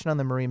manifestation on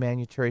the Marie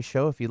Manuchehri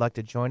Show. If you'd like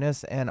to join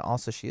us, and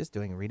also she is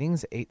doing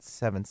readings,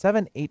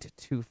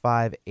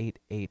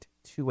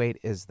 877-825-8828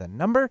 is the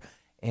number.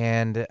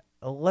 And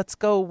let's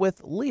go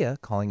with Leah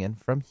calling in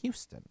from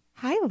Houston.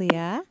 Hi,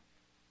 Leah.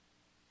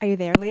 Are you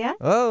there, Leah?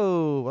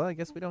 Oh, well, I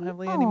guess we don't have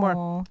Leah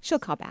anymore. She'll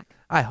call back.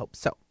 I hope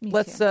so.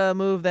 Let's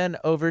move then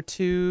over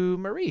to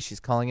Marie. She's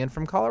calling in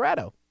from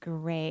Colorado.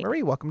 Great.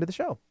 Marie, welcome to the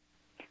show.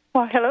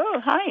 Well, hello.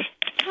 Hi.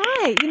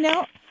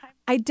 Hi.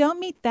 I don't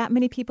meet that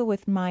many people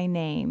with my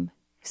name,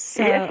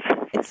 so Yes.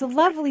 It's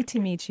lovely to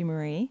meet you,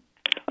 Marie.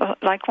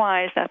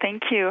 Likewise.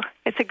 Thank you.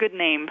 It's a good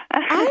name.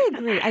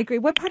 I agree.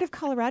 What part of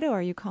Colorado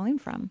are you calling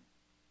from?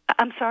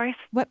 I'm sorry?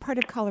 What part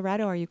of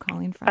Colorado are you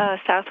calling from?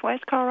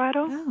 Southwest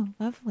Colorado. Oh,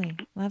 lovely.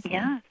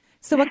 Yeah.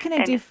 So what can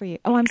I do for you?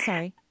 Oh, I'm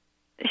sorry.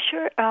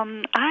 Sure.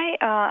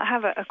 I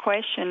have a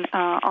question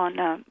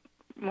on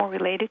more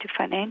related to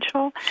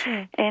financial.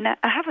 Sure. And I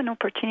have an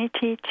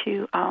opportunity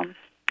to, I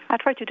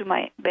try to do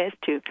my best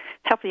to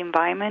help the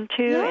environment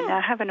too. Yeah. And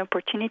I have an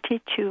opportunity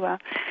to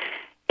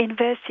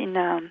invest in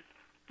a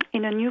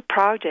new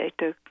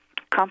project, a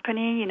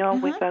company,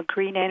 with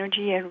green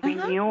energy and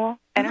renewable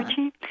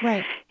energy.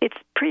 Right. It's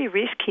pretty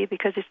risky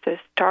because it's a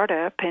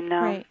startup, and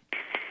Right.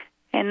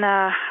 and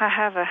I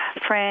have a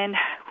friend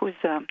who's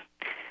done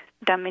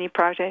many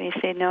projects.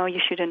 He said, no,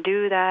 you shouldn't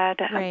do that.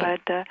 Right.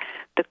 But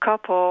the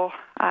couple,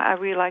 I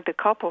really like the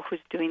couple who's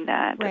doing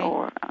that, Right.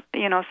 or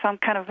some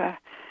kind of a.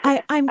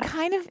 I'm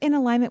kind of in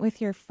alignment with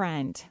your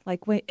friend.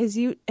 Like as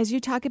you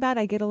talk about,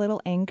 I get a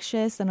little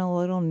anxious and a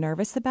little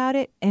nervous about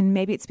it, and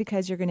maybe it's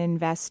because you're going to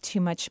invest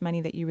too much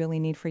money that you really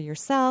need for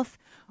yourself,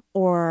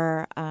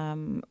 or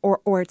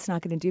it's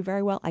not going to do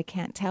very well. I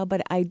can't tell,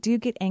 but I do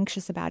get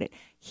anxious about it.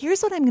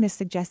 Here's what I'm going to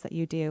suggest that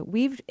you do.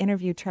 We've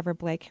interviewed Trevor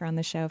Blake here on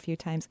the show a few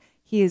times.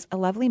 He is a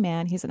lovely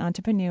man. He's an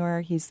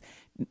entrepreneur. He's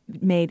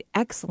made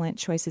excellent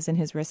choices in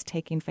his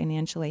risk-taking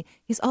financially.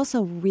 He's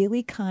also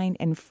really kind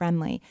and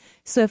friendly.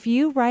 So if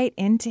you write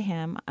into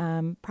him,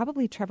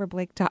 probably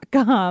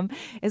trevorblake.com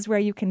is where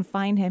you can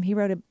find him. He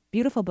wrote a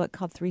beautiful book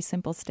called 3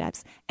 Simple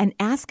Steps, and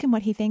ask him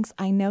what he thinks.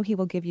 I know he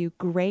will give you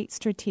great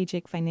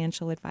strategic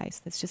financial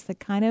advice. That's just the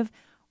kind of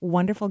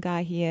wonderful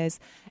guy he is.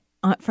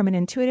 From an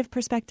intuitive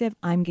perspective,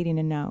 I'm getting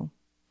a no.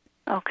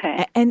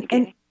 Okay.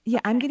 And yeah,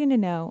 I'm getting to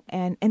know.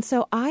 And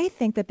so I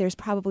think that there's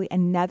probably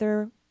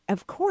another,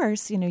 of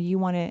course, you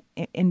want to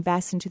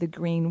invest into the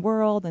green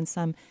world in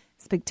some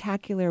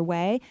spectacular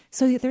way.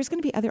 So there's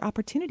going to be other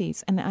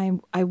opportunities.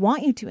 And I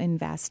want you to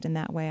invest in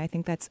that way. I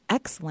think that's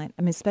excellent.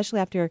 I mean,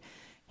 especially after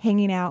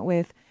hanging out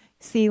with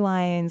sea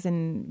lions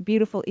and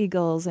beautiful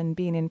eagles and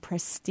being in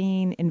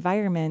pristine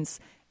environments,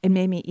 it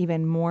made me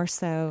even more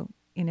so,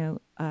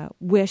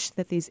 wish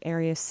that these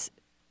areas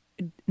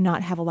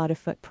not have a lot of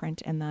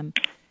footprint in them.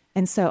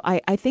 And so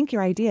I think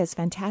your idea is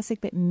fantastic,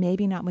 but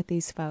maybe not with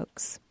these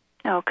folks.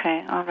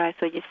 Okay, all right.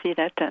 So you see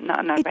that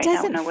not it right now.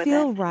 doesn't No, with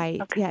feel that.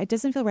 right. Okay. Yeah, it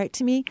doesn't feel right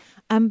to me.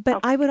 But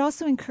I would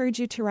also encourage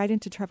you to write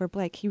into Trevor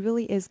Blake. He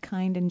really is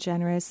kind and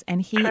generous.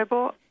 And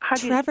Trevor, how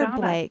do you Trevor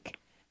spell Blake.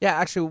 Yeah,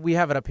 actually, we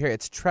have it up here.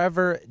 It's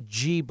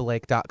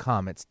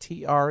trevorgblake.com. It's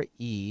TREVOR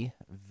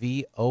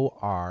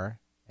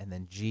and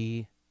then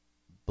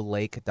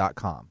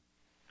gblake.com.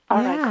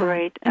 All right,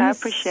 great. And I he's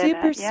appreciate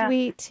that. super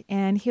sweet,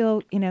 and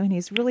he'll, and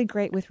he's really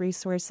great with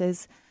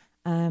resources.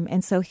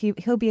 And so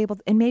he'll be able,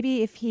 and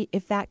maybe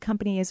if that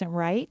company isn't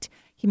right,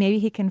 maybe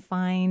he can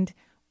find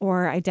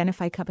or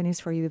identify companies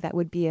for you that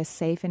would be a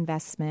safe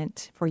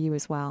investment for you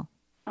as well.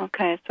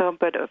 Okay, so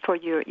but for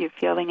your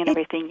feeling and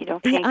everything, you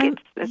don't think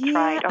it's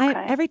right.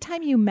 Okay. Every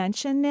time you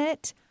mention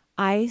it,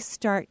 I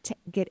start to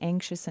get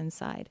anxious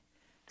inside.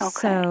 Okay.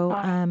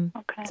 So,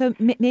 okay. so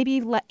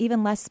maybe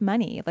even less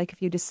money. Like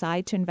if you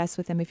decide to invest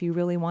with them, if you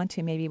really want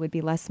to, maybe it would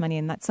be less money,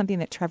 and that's something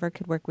that Trevor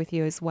could work with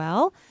you as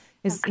well.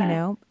 Is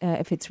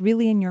if it's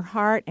really in your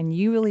heart and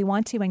you really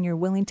want to, and you're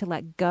willing to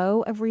let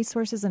go of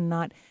resources and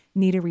not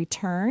need a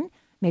return,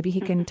 maybe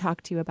he can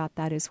talk to you about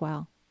that as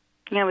well.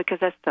 Yeah, because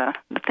that's the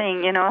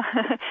thing,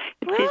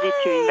 it's easy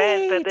to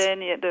invest, but then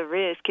the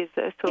risk is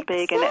so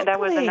big. And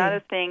that was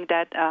another thing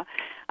that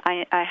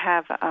I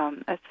have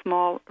a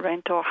small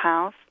rental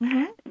house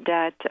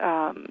that,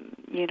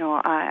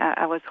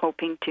 I was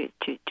hoping to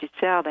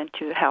sell and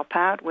to help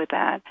out with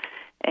that.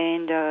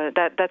 And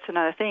that's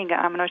another thing.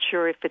 I'm not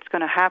sure if it's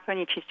going to happen,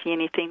 if you see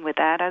anything with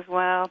that as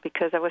well,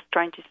 because I was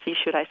trying to see,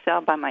 should I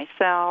sell by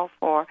myself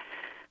or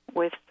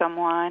with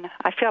someone?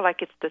 I feel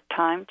like it's the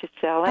time to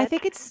sell it. I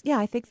think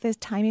the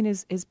timing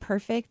is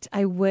perfect.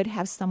 I would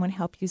have someone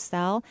help you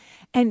sell.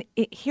 And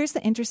here's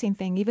the interesting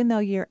thing. Even though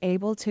you're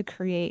able to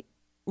create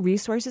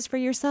resources for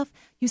yourself,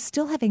 you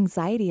still have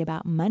anxiety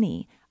about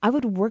money. I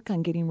would work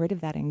on getting rid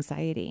of that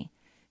anxiety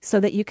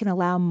so that you can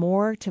allow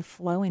more to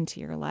flow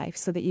into your life,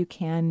 so that you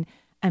can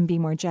be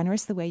more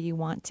generous the way you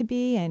want to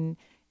be, and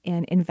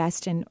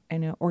invest in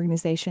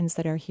organizations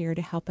that are here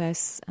to help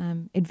us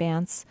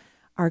advance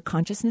our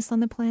consciousness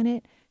on the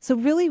planet. So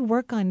really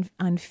work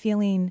on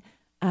feeling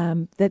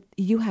that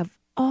you have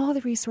all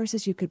the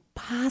resources you could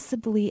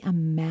possibly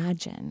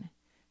imagine.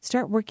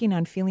 Start working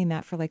on feeling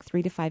that for like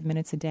 3 to 5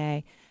 minutes a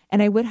day.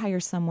 And I would hire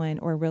someone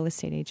or a real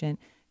estate agent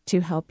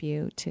to help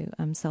you to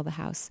sell the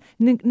house.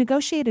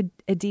 Negotiate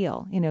a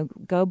deal,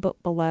 go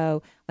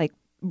below, like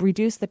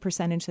reduce the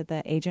percentage that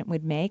the agent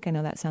would make. I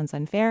know that sounds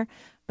unfair,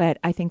 but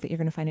I think that you're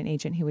going to find an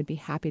agent who would be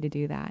happy to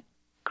do that.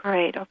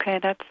 Great. Okay,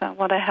 that's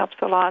that helps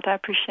a lot. I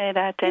appreciate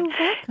that. You're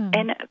welcome.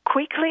 And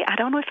quickly, I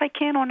don't know if I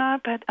can or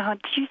not, but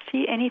do you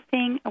see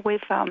anything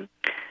with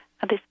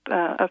this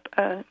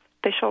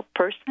special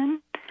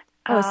person?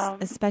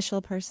 A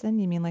special person?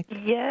 You mean like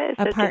yes,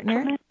 a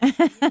partner?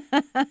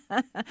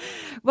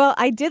 Well,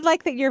 I did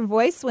like that your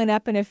voice went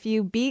up in a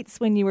few beats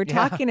when you were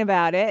talking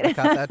about it. I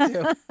got that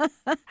too.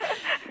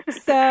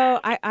 So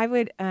I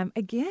would,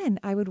 again,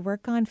 I would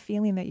work on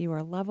feeling that you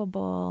are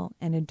lovable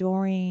and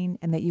adoring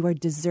and that you are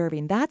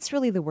deserving. That's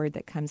really the word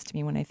that comes to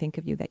me when I think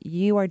of you, that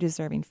you are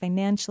deserving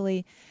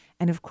financially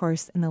and, of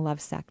course, in the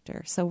love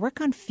sector. So work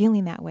on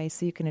feeling that way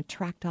so you can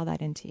attract all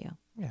that into you.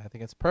 Yeah, I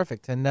think it's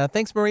perfect. And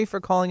thanks, Marie,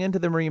 for calling into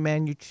the Marie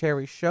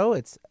Manucherry Show.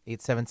 It's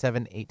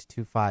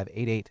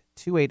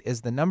 877-825-8828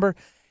 is the number.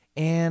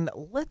 And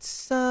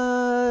let's,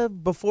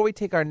 before we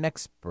take our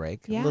next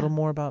break, a little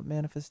more about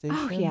manifestation.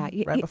 Oh, yeah.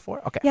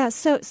 Before? Okay. Yeah,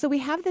 so we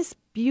have this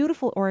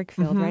beautiful auric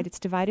field, right? It's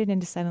divided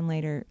into 7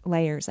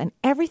 layers, and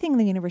everything in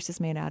the universe is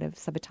made out of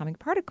subatomic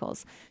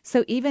particles.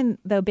 So even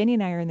though Benny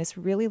and I are in this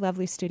really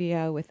lovely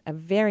studio with a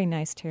very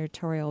nice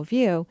territorial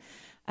view,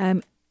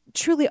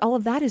 truly all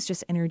of that is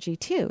just energy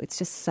too. It's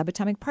just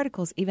subatomic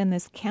particles. Even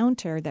this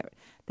counter that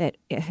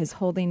is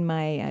holding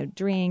my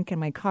drink and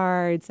my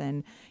cards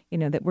and,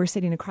 that we're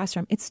sitting across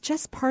from, it's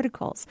just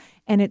particles.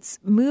 And it's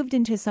moved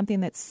into something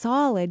that's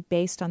solid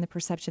based on the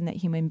perception that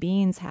human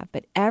beings have.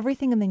 But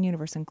everything in the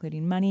universe,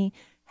 including money,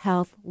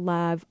 health,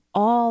 love,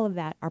 all of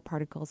that are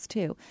particles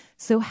too.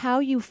 So how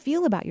you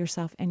feel about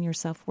yourself and your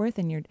self-worth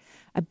and your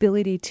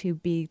ability to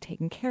be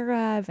taken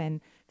care of and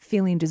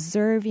feeling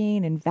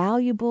deserving and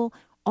valuable,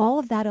 all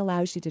of that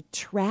allows you to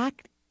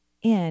track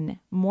in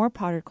more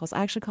particles.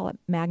 I actually call it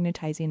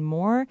magnetizing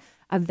more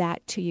of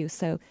that to you.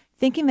 So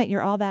thinking that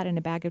you're all that in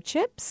a bag of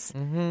chips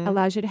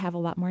allows you to have a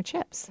lot more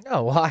chips.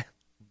 Oh, well,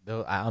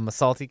 I'm a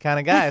salty kind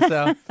of guy,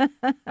 so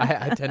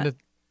I tend to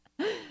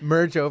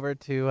merge over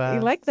to...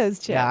 you like those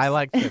chips. Yeah, I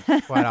like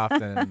chips quite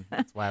often. And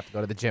that's why I have to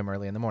go to the gym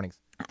early in the mornings.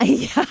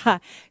 Yeah.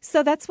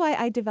 So that's why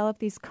I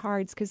developed these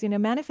cards because,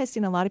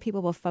 manifesting, a lot of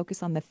people will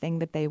focus on the thing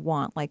that they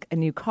want, like a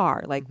new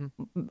car, like,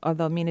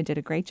 although Mina did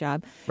a great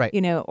job, right.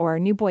 Or a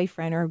new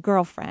boyfriend or a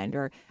girlfriend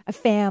or a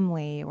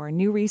family or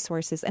new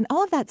resources. And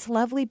all of that's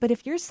lovely. But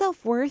if your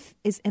self-worth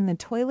is in the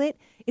toilet,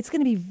 it's going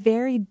to be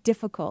very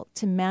difficult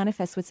to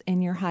manifest what's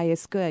in your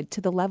highest good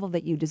to the level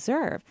that you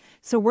deserve.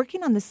 So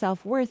working on the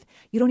self-worth,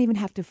 you don't even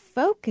have to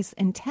focus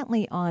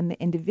intently on the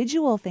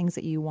individual things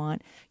that you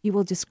want. You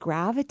will just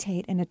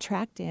gravitate and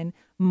attract in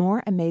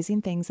more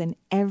amazing things in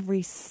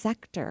every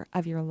sector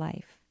of your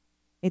life.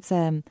 It's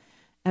a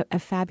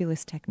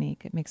fabulous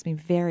technique. It makes me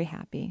very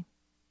happy.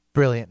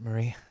 Brilliant,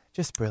 Marie.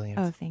 Just brilliant.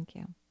 Oh, thank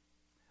you.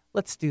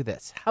 Let's do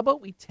this. How about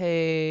we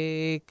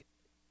take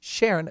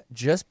Sharon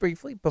just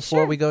briefly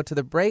before we go to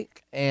the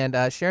break? And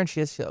Sharon,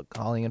 she is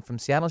calling in from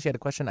Seattle. She had a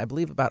question, I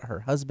believe, about her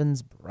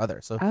husband's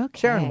brother. So,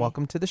 Sharon,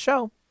 welcome to the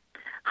show.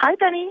 Hi,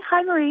 Benny.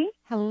 Hi, Marie.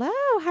 Hello.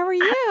 How are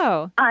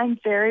you? I'm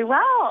very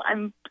well.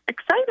 I'm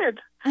excited.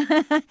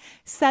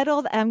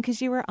 Settled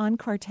because you were on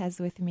Cortez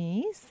with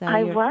me. So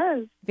I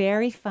was.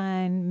 Very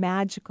fun,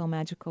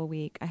 magical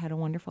week. I had a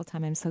wonderful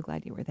time. I'm so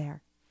glad you were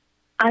there.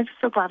 I'm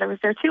so glad I was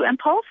there, too. And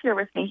Paul's here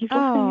with me. He's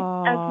listening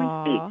as we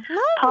speak.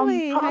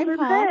 Lovely. Paul Hi,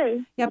 Paul. Hey.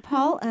 Yeah,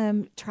 Paul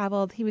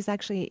traveled.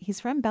 He's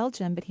from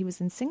Belgium, but he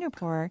was in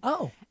Singapore.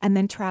 Oh. And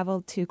then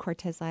traveled to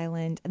Cortez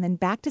Island and then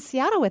back to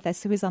Seattle with us.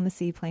 So he was on the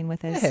seaplane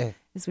with us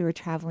as we were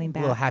traveling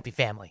back. A little happy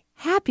family.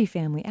 Happy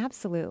family,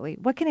 absolutely.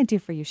 What can I do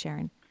for you,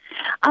 Sharon?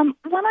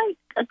 When I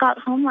got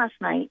home last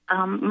night,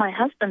 my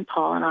husband,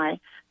 Paul, and I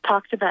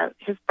talked about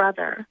his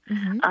brother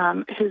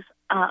who's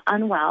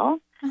unwell.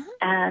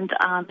 And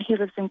he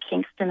lives in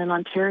Kingston in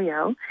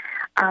Ontario.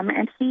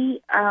 And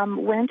he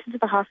went into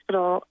the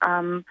hospital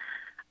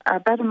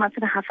about a month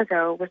and a half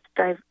ago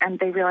and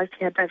they realized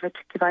he had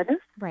diverticulitis.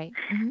 Right.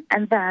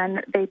 And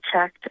then they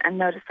checked and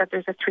noticed that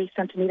there's a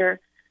 3-centimeter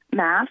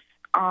mass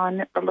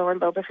on the lower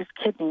lobe of his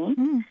kidney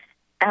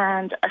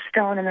and a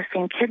stone in the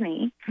same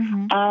kidney.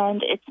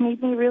 And it's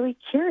made me really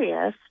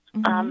curious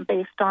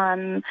based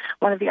on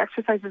one of the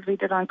exercises we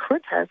did on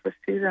Cortez with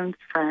Susan's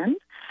friend.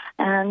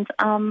 And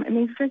it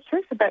made me very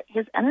curious about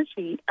his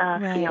energy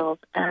field.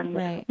 And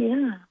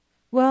yeah.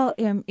 Well,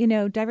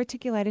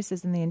 diverticulitis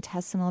is in the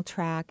intestinal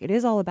tract. It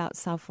is all about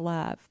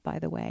self-love, by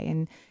the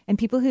way. And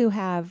people who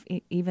have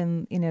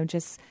even,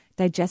 just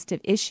digestive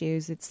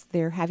issues,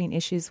 they're having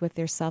issues with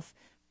their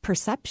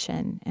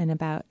self-perception and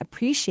about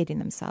appreciating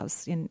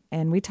themselves.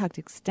 And we talked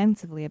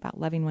extensively about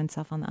loving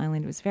oneself on the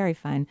island. It was very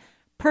fun.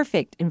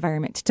 Perfect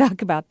environment to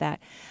talk about that.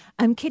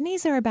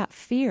 Kidneys are about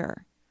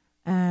fear.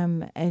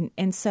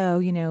 And so,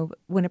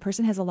 when a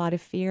person has a lot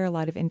of fear, a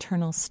lot of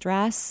internal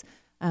stress,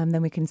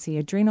 then we can see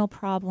adrenal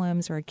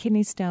problems or a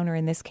kidney stone, or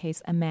in this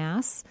case, a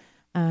mass.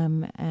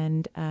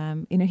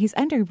 He's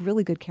under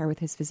really good care with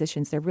his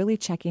physicians. They're really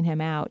checking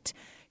him out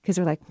because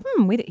they're like,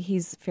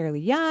 he's fairly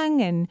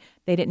young, and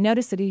they didn't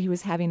notice that he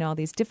was having all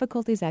these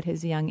difficulties at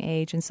his young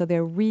age. And so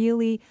they're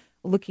really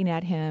looking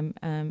at him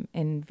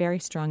in very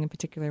strong and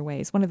particular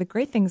ways. One of the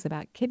great things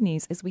about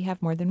kidneys is we have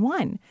more than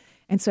one.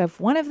 And so if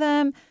one of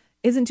them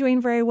isn't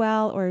doing very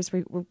well or is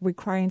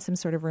requiring some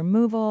sort of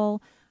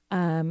removal,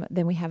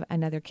 then we have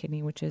another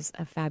kidney, which is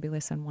a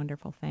fabulous and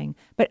wonderful thing.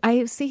 But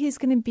I see he's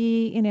going to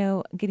be,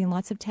 getting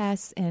lots of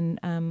tests and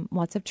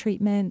lots of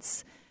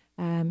treatments.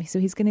 So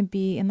he's going to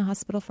be in the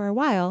hospital for a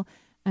while,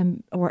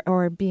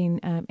 or being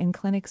in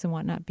clinics and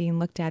whatnot, being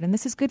looked at. And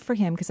this is good for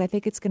him because I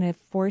think it's going to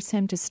force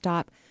him to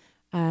stop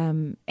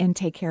and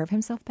take care of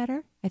himself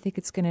better. I think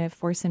it's going to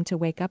force him to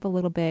wake up a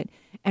little bit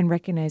and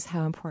recognize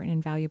how important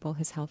and valuable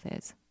his health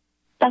is.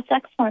 That's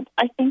excellent.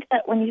 I think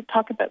that when you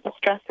talk about the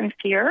stress and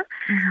fear,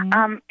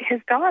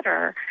 his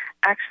daughter,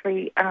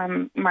 actually,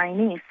 my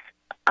niece,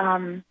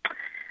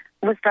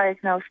 was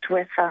diagnosed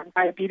with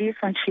diabetes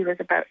when she was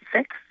about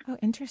 6. Oh,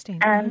 interesting.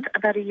 And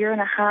about a year and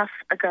a half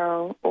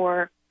ago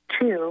or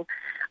 2,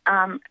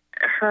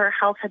 her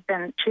health they'd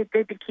been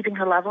keeping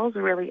her levels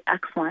really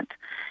excellent.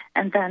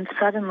 And then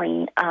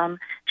suddenly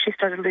she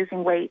started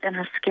losing weight and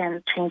her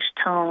skin changed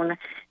tone.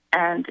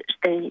 And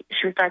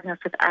she was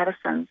diagnosed with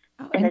Addison's.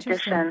 In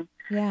addition,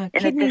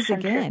 kidneys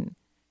again.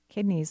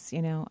 Kidneys,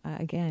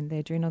 again, the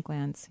adrenal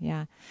glands.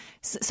 Yeah.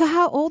 So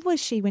how old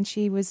was she when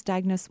she was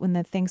diagnosed? When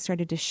the thing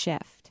started to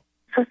shift?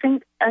 So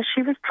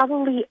she was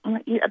probably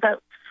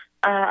about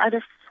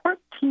either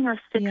 14 or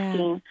 16.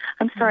 Yeah.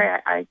 I'm sorry,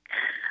 I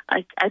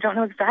don't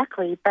know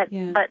exactly, but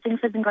things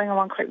have been going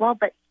along quite well.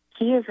 But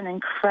he is an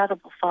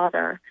incredible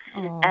father,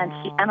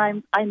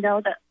 and I know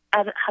that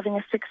having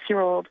a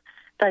 6-year-old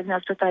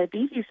diagnosed with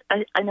diabetes,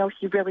 I know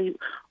he really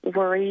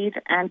worried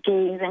and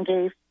gave,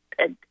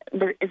 is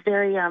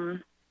very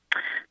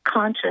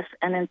conscious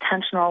and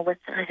intentional with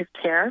his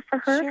care for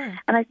her. Sure.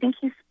 And I think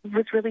he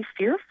was really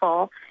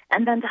fearful.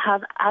 And then to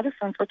have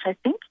Addison's, which I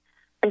think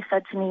they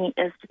said to me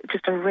is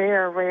just a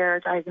rare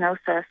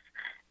diagnosis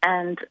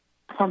and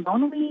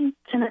hormonally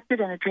connected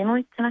and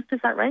adrenally connected.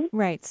 Is that right?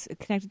 Right. It's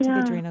connected to the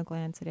adrenal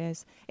glands. It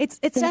is.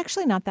 It's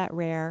actually not that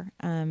rare.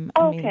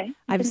 Okay.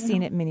 I've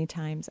seen it many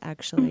times,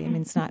 actually.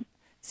 It's not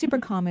super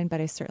common,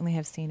 but I certainly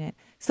have seen it.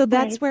 So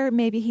that's where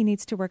maybe he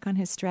needs to work on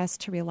his stress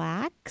to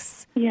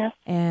relax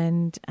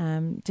and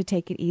to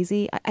take it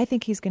easy. I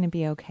think he's going to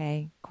be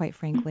okay, quite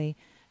frankly.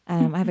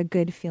 I have a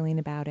good feeling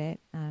about it.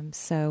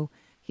 So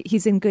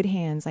he's in good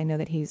hands. I know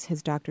that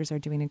his doctors are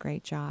doing a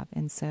great job,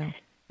 and so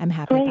I'm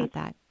happy about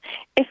that.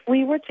 If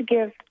we were to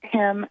give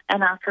him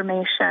an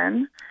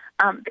affirmation,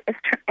 it's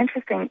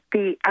interesting,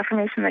 the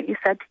affirmation that you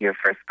said to your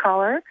first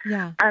caller,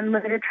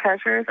 unlimited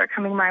treasures are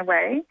coming my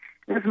way,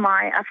 was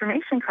my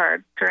affirmation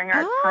card during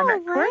our time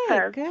at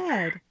Cortez.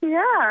 Good.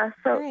 Yeah,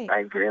 so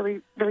I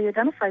really, really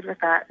identified with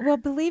that. Well,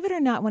 believe it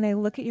or not, when I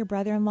look at your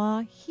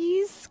brother-in-law,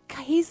 he's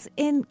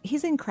in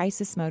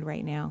crisis mode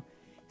right now.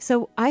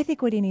 So I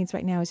think what he needs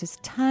right now is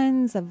just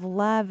tons of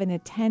love and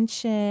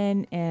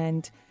attention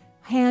and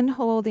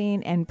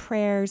hand-holding and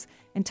prayers.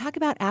 And talk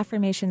about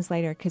affirmations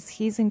later, because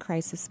he's in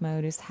crisis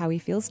mode is how he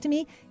feels to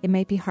me. It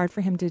might be hard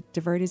for him to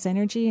divert his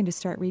energy and to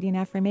start reading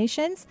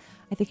affirmations.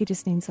 I think he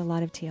just needs a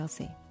lot of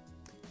TLC.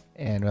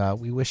 And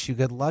we wish you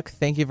good luck.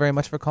 Thank you very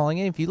much for calling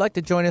in. If you'd like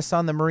to join us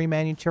on the Marie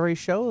Manuchehri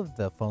Show,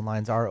 the phone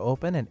lines are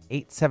open at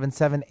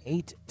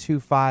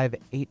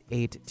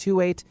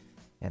 877-825-8828.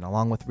 And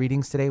along with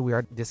readings today, we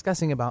are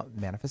discussing about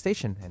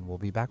manifestation, and we'll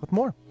be back with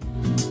more.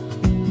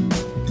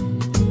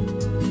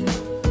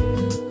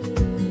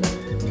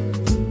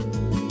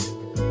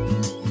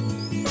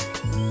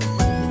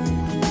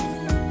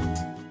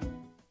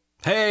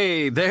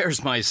 Hey,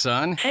 there's my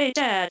son. Hey,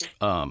 Dad.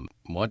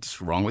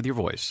 What's wrong with your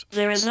voice?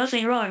 There is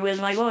nothing wrong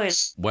with my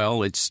voice.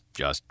 Well, it's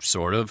just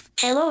sort of.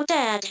 Hello,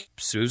 Dad.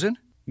 Susan?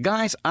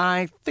 Guys,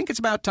 I think it's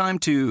about time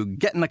to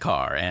get in the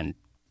car and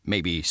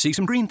maybe see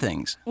some green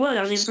things. What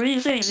are these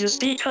green things you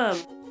speak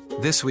of?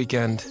 This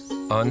weekend,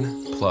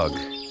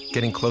 unplug.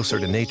 Getting closer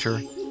to nature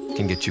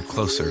can get you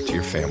closer to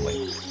your family.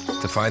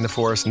 To find the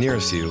forest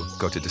nearest you,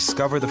 go to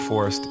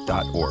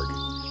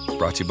discovertheforest.org.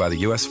 Brought to you by the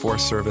U.S.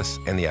 Forest Service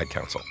and the Ad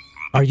Council.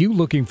 Are you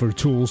looking for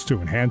tools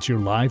to enhance your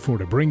life or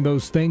to bring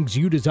those things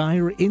you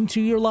desire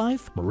into your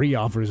life? Marie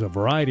offers a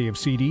variety of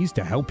CDs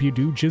to help you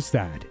do just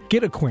that.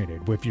 Get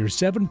acquainted with your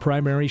 7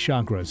 primary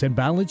chakras and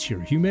balance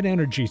your human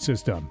energy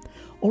system.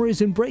 Or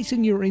is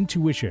embracing your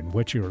intuition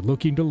what you're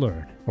looking to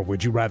learn? Or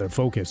would you rather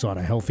focus on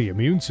a healthy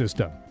immune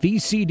system?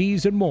 These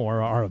CDs and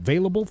more are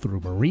available through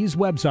Marie's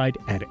website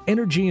at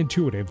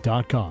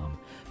energyintuitive.com.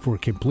 For a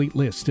complete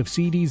list of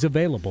CDs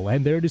available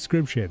and their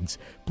descriptions,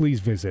 please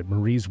visit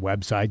Marie's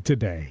website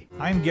today.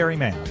 I'm Gary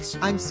Mance.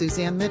 I'm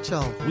Suzanne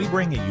Mitchell. We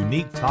bring a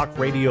unique talk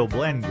radio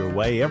blend your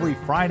way every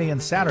Friday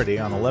and Saturday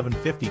on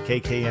 1150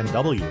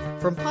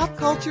 KKNW. From pop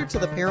culture to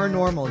the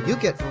paranormal, you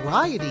get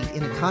variety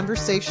in a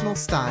conversational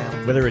style.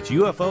 Whether it's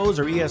UFOs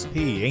or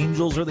ESP,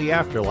 angels or the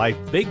afterlife,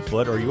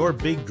 Bigfoot or your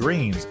big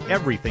dreams,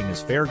 everything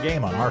is fair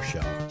game on our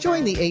show.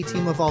 Join the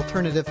A-Team of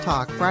Alternative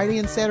Talk Friday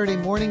and Saturday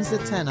mornings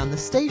at 10 on the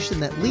station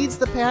that leads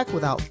the pack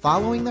without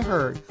following the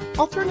herd.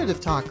 Alternative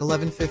Talk,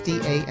 1150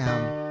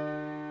 AM.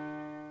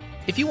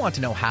 If you want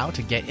to know how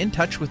to get in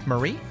touch with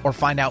Marie or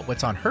find out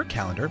what's on her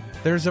calendar,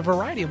 there's a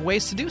variety of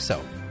ways to do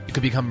so. You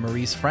could become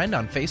Marie's friend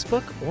on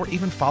Facebook or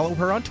even follow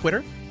her on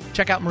Twitter.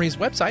 Check out Marie's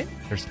website.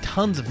 There's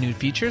tons of new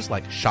features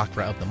like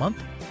Chakra of the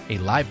Month, a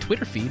live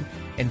Twitter feed,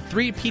 and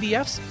 3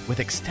 PDFs with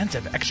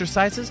extensive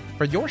exercises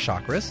for your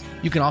chakras.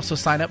 You can also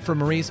sign up for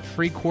Marie's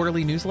free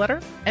quarterly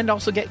newsletter and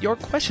also get your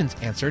questions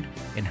answered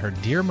in her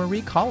Dear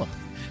Marie column.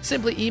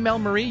 Simply email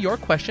Marie your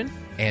question,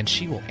 and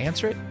she will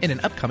answer it in an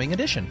upcoming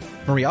edition.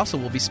 Marie also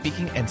will be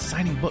speaking and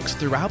signing books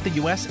throughout the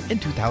U.S. in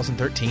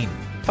 2013.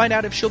 Find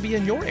out if she'll be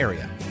in your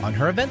area on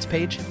her events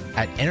page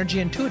at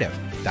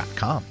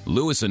energyintuitive.com.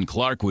 Lewis and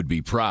Clark would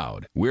be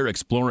proud. We're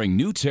exploring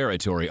new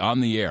territory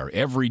on the air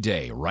every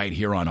day right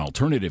here on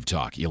Alternative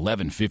Talk,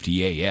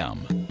 1150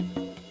 AM.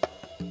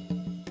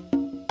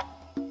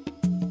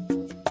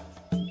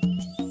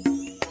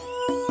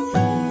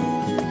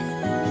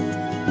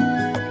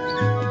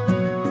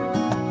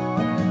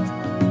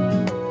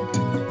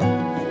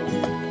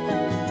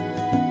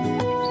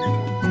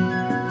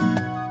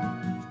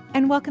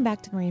 Welcome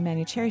back to the Marie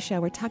Manucherry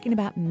Show. We're talking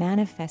about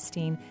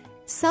manifesting.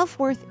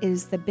 Self-worth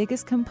is the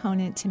biggest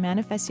component to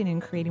manifesting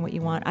and creating what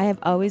you want. I have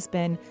always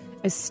been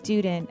a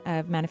student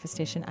of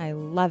manifestation. I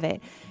love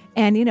it.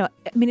 And,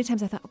 many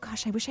times I thought, oh,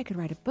 gosh, I wish I could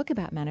write a book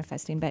about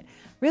manifesting. But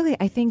really,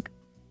 I think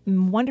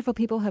wonderful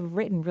people have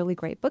written really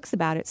great books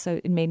about it, so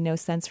it made no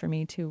sense for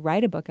me to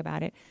write a book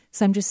about it.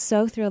 So I'm just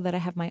so thrilled that I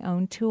have my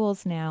own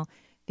tools now,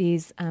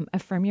 these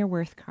Affirm Your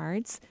Worth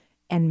cards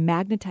and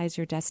Magnetize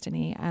Your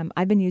Destiny.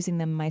 I've been using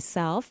them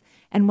myself.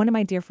 And one of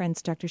my dear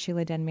friends, Dr.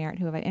 Sheila Den-Merritt,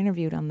 who I've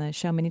interviewed on the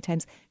show many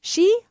times,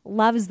 she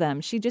loves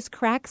them. She just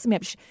cracks me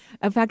up.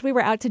 In fact, we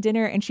were out to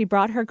dinner and she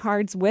brought her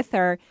cards with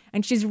her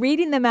and she's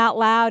reading them out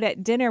loud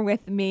at dinner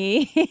with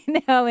me,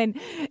 and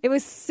it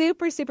was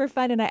super, super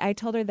fun. And I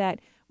told her that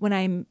when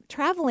I'm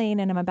traveling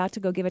and I'm about to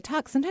go give a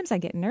talk, sometimes I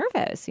get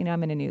nervous.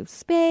 I'm in a new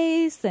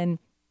space. And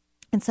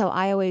so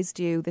I always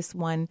do this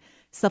one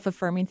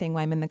self-affirming thing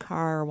while I'm in the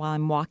car or while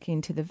I'm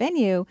walking to the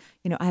venue.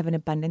 I have an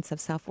abundance of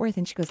self-worth.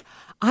 And she goes,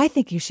 I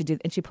think you should do,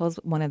 and she pulls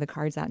one of the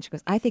cards out and she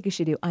goes, I think you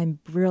should do, I'm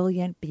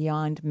brilliant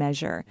beyond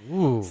measure.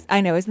 Ooh.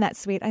 I know, isn't that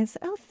sweet? I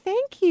said, oh,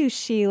 thank you,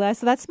 Sheila.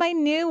 So that's my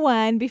new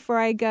one. Before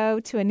I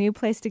go to a new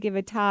place to give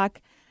a talk,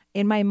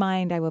 in my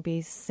mind, I will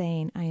be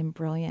saying, I am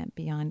brilliant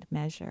beyond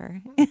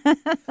measure.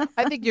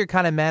 I think you're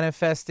kind of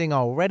manifesting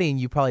already, and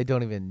you probably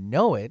don't even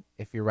know it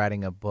if you're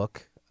writing a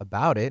book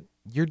about it.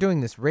 You're doing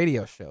this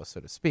radio show,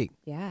 so to speak.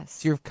 Yes.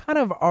 So you're kind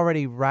of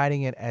already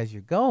writing it as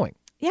you're going.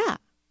 Yeah.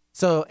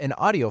 So in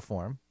audio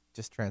form,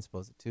 just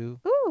transpose it to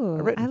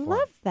a written form.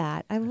 Love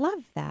that. I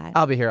love that.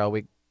 I'll be here all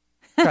week.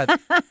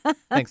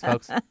 Thanks,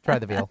 folks. Try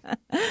the veal.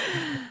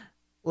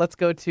 Let's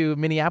go to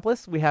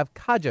Minneapolis. We have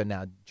Kaja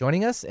now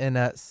joining us. And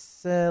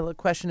the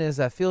question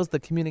is, feels the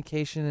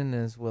communication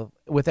is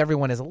with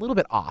everyone is a little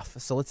bit off.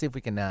 So let's see if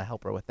we can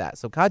help her with that.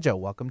 So Kaja,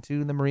 welcome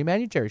to the Marie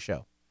Manucherry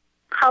Show.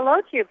 Hello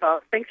to you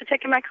both. Thanks for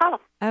taking my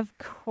call. Of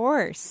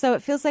course. So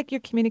it feels like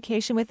your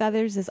communication with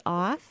others is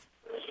off?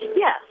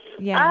 Yes.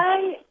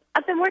 Yeah.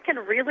 I've been working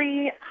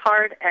really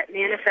hard at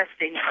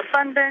manifesting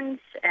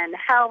abundance and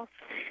health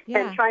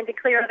and trying to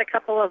clear out a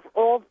couple of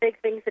old big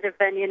things that have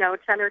been, 10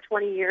 or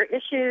 20-year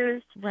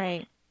issues.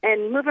 Right.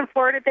 And moving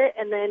forward a bit,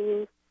 and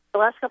then the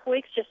last couple of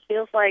weeks just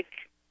feels like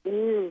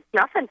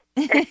nothing.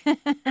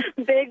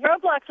 Big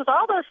roadblocks with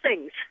all those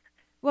things.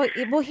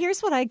 Well,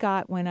 here's what I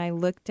got when I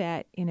looked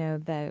at,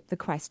 the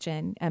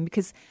question,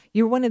 because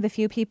you're one of the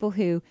few people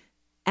who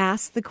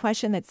asked the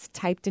question that's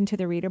typed into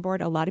the reader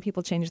board. A lot of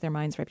people change their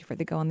minds right before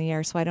they go on the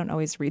air, so I don't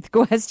always read the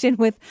question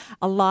with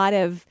a lot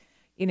of,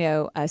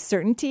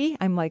 certainty.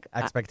 I'm like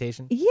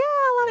expectation. A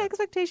lot of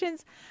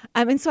expectations.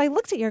 And so I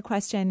looked at your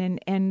question,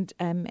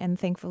 and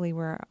thankfully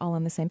we're all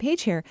on the same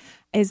page here.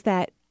 Is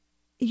that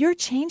you're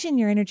changing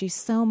your energy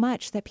so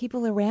much that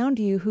people around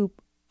you who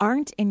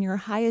aren't in your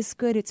highest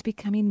good, it's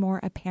becoming more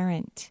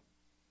apparent.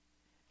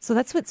 So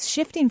that's what's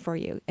shifting for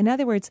you. In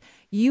other words,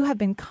 you have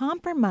been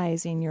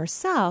compromising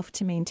yourself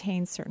to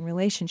maintain certain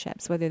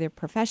relationships, whether they're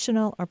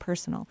professional or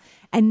personal.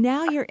 And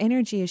now your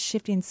energy is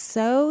shifting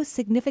so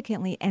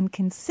significantly and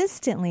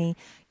consistently,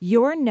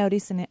 you're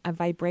noticing a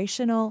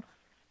vibrational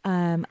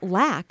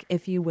lack,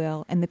 if you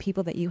will, in the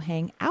people that you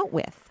hang out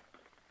with.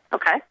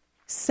 Okay.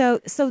 So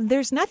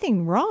there's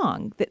nothing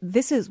wrong.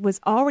 This was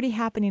already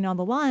happening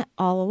all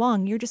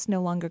along. You're just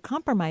no longer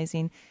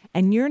compromising,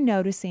 and you're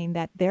noticing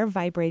that they're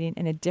vibrating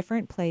in a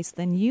different place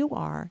than you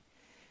are,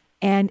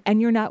 and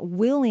you're not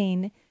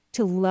willing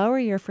to lower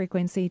your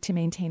frequency to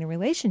maintain a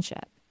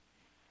relationship.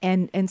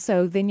 And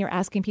so then you're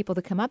asking people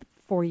to come up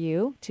for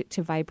you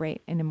to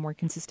vibrate in a more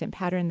consistent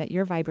pattern that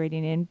you're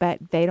vibrating in, but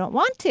they don't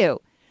want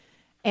to.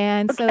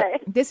 And so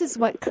this is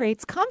what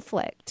creates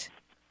conflict.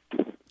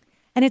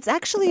 And it's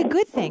actually a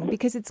good thing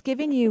because it's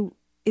giving you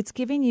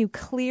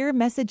clear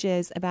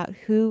messages about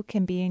who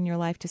can be in your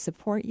life to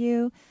support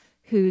you,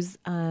 who's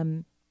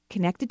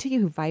connected to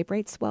you, who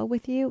vibrates well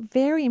with you.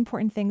 Very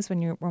important things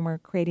when we're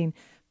creating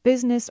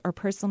business or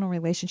personal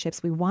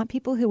relationships. We want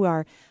people who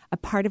are a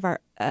part of a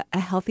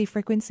healthy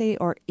frequency,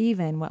 or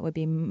even what would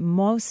be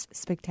most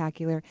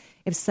spectacular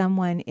if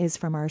someone is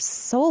from our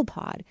soul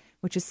pod,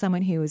 which is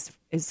someone who is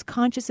as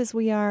conscious as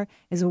we are,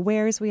 as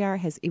aware as we are,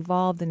 has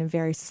evolved in a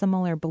very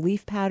similar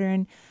belief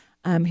pattern,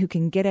 who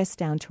can get us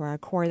down to our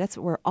core. That's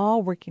what we're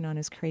all working on,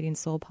 is creating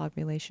soul pod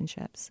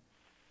relationships.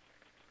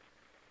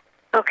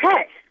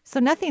 Okay. So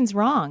nothing's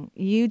wrong.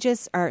 You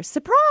just are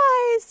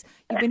surprised.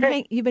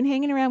 You've been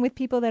hanging around with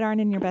people that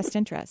aren't in your best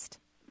interest.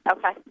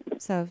 Okay.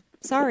 So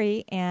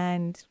sorry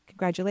and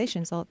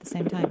congratulations all at the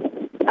same time.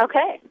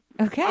 Okay.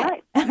 Okay. All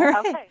right. All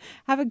right. Okay.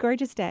 Have a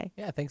gorgeous day.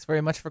 Yeah, thanks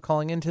very much for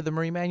calling into the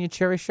Marie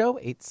Manucherry Show.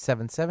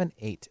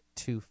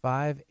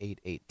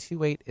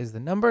 877-825-8828 is the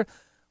number.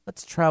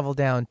 Let's travel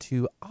down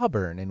to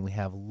Auburn, and we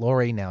have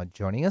Lori now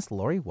joining us.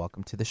 Lori,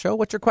 welcome to the show.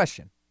 What's your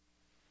question?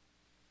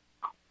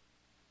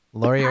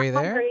 Lori, are you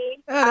there?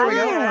 There we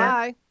go.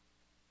 Hi.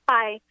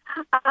 Hi.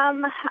 I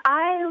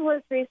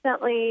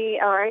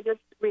just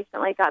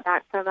recently got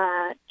back from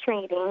a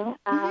training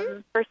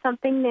for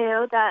something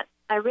new that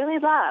I really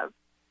love.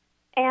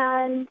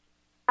 And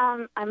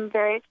I'm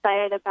very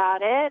excited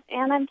about it.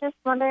 And I'm just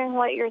wondering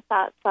what your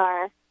thoughts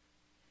are.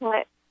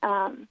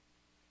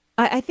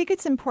 I think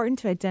it's important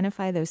to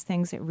identify those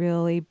things that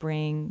really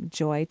bring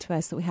joy to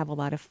us, that we have a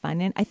lot of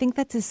fun in. I think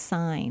that's a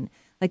sign.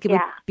 Like it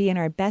would be in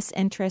our best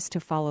interest to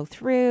follow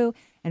through,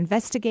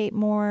 investigate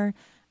more.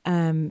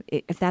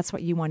 If that's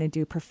what you want to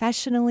do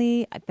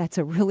professionally, that's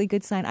a really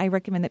good sign. I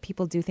recommend that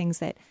people do things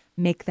that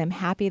make them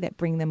happy, that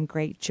bring them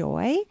great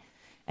joy.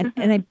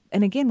 And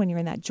again, when you're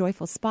in that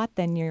joyful spot,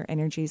 then your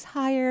energy is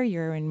higher.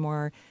 You're in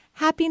more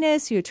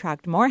happiness. You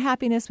attract more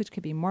happiness, which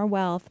could be more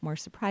wealth, more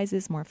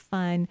surprises, more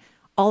fun,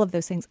 all of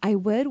those things. I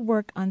would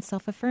work on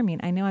self-affirming.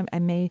 I know I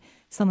may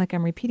sound like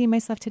I'm repeating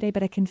myself today,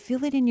 but I can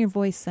feel it in your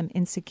voice, some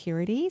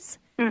insecurities.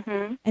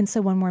 Mm-hmm. And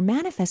so when we're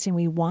manifesting,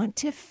 we want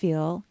to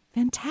feel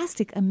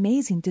fantastic,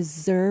 amazing,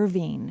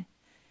 deserving.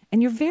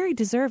 And you're very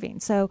deserving.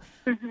 So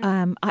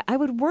I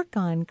would work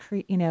on,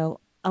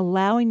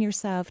 allowing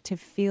yourself to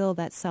feel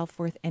that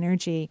self-worth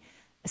energy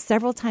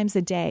several times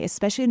a day,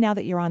 especially now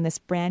that you're on this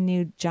brand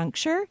new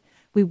juncture.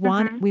 We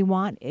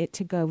want it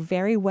to go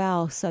very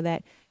well so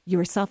that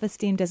your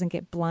self-esteem doesn't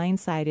get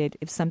blindsided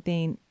if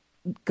something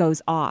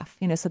goes off,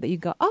 so that you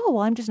go, oh,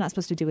 well, I'm just not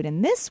supposed to do it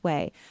in this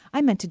way.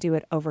 I meant to do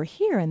it over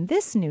here in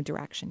this new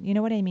direction. You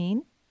know what I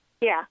mean?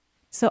 Yeah.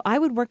 So I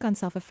would work on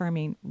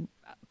self-affirming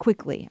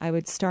quickly. I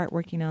would start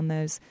working on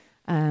those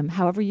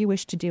however you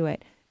wish to do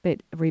it,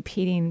 but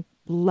repeating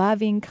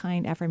loving,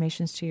 kind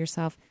affirmations to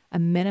yourself a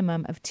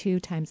minimum of 2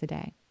 times a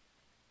day.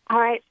 All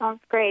right.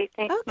 Sounds great.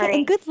 Thanks, Okay, Marie.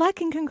 and good luck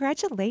and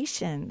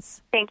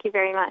congratulations. Thank you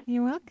very much.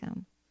 You're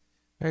welcome.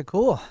 Very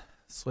cool.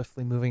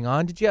 Swiftly moving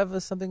on. Did you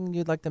have something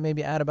you'd like to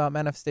maybe add about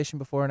manifestation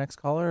before our next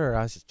caller, or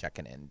I was just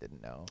checking in,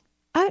 didn't know?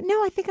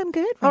 No, I think I'm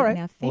good right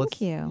now.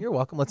 Thank you. You're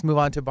welcome. Let's move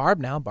on to Barb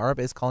now. Barb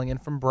is calling in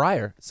from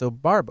Briar. So,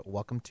 Barb,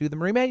 welcome to the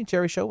Marie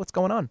Manucherry Show. What's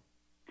going on?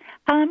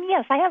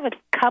 Yes, I have a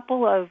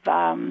couple of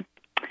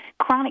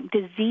chronic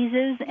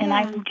diseases, and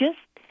I'm just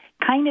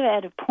kind of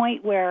at a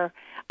point where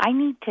I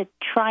need to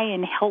try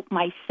and help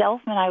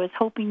myself, and I was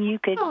hoping you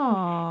could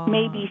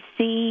maybe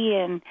see.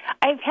 And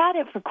I've had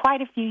it for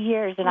quite a few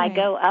years, and I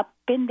go up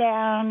and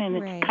down, and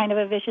it's kind of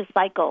a vicious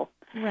cycle.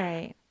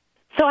 Right.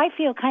 So I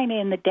feel kind of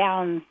in the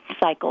down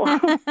cycle.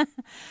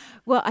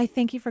 Well, I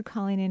thank you for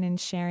calling in and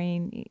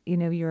sharing,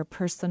 your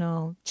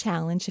personal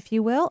challenge, if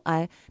you will.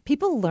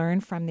 People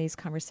learn from these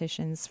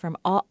conversations from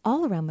all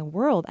around the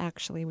world,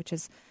 actually, which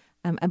is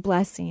a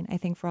blessing, I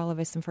think, for all of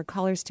us, and for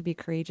callers to be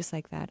courageous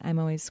like that. I'm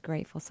always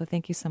grateful. So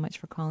thank you so much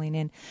for calling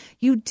in.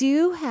 You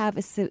do have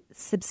a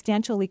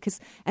substantial leak, because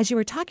as you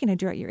were talking, I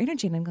drew out your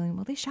energy, and I'm going,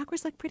 well, these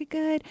chakras look pretty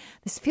good.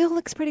 This field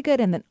looks pretty good.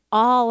 And then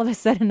all of a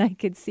sudden I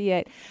could see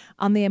it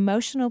on the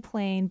emotional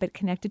plane, but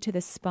connected to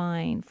the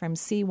spine from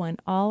C1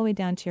 all the way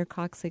down to your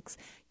coccyx.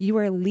 You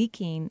are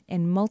leaking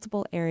in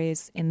multiple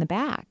areas in the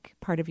back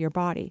part of your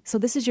body. So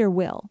this is your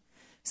will.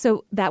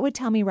 So that would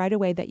tell me right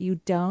away that you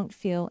don't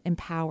feel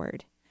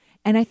empowered.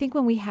 And I think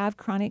when we have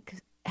chronic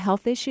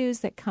health issues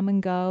that come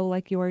and go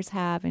like yours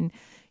have, and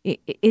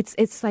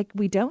it's like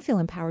we don't feel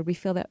empowered. We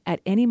feel that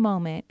at any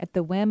moment, at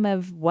the whim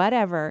of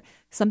whatever,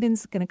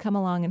 something's going to come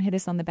along and hit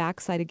us on the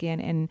backside again,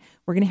 and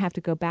we're going to have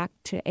to go back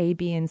to A,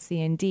 B, and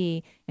C, and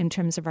D in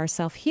terms of our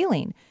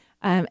self-healing.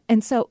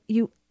 And so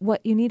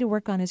what you need to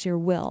work on is your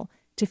will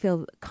to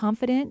feel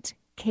confident,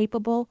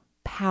 capable,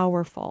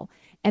 powerful.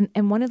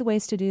 And one of the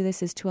ways to do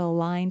this is to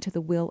align to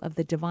the will of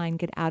the divine.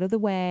 Get out of the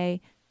way.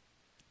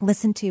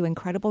 Listen to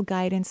incredible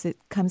guidance that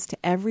comes to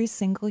every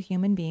single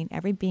human being.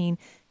 Every being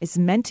is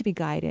meant to be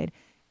guided.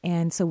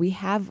 And so we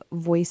have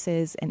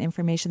voices and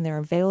information that are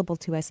available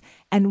to us.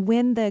 And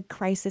when the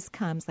crisis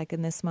comes, like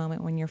in this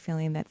moment when you're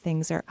feeling that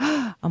things are,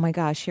 oh my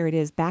gosh, here it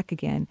is, back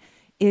again,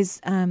 is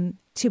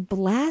to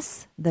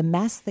bless the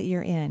mess that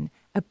you're in.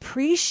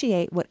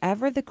 Appreciate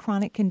whatever the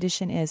chronic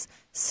condition is.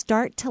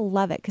 Start to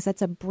love it, because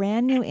that's a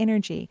brand new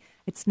energy.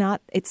 It's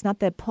not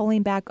the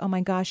pulling back, oh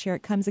my gosh, here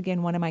it comes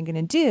again, what am I going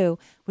to do,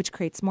 which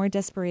creates more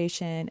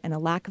desperation and a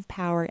lack of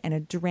power and a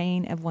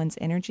drain of one's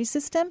energy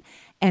system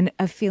and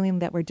a feeling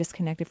that we're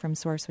disconnected from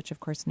source, which of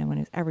course no one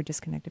is ever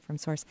disconnected from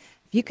source.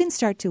 If you can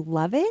start to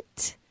love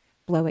it,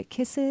 blow it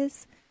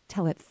kisses,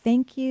 tell it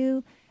thank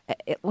you,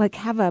 like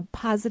have a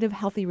positive,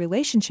 healthy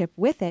relationship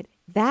with it,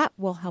 that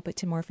will help it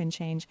to morph and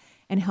change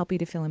and help you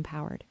to feel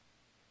empowered.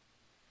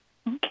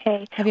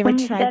 Okay. Have you ever when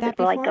tried you said that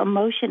it, like before?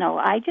 Emotional.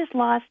 I just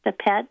lost a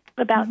pet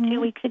about 2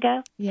 weeks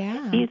ago.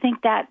 Yeah. Do you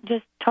think that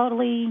just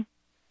totally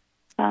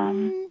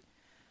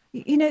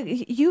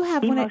you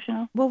have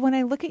emotional? When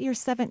I look at your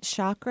seventh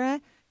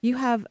chakra, you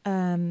have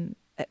a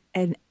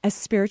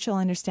spiritual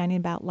understanding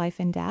about life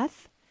and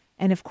death.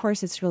 And of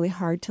course, it's really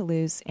hard to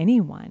lose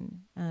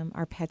anyone.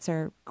 Our pets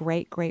are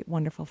great, great,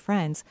 wonderful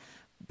friends.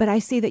 But I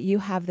see that you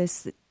have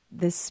this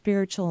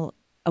spiritual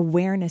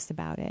awareness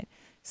about it.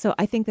 So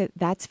I think that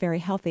that's very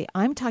healthy.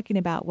 I'm talking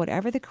about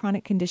whatever the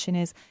chronic condition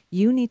is,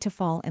 you need to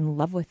fall in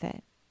love with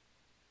it.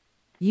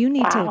 You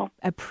need to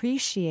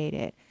appreciate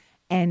it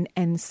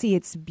and see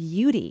its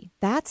beauty.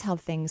 That's how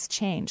things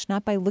change,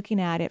 not by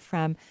looking at it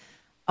from,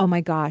 oh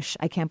my gosh,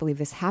 I can't believe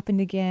this happened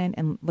again,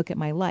 and look at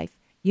my life.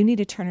 You need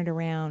to turn it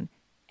around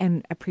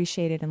and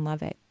appreciate it and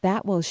love it.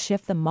 That will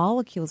shift the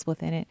molecules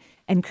within it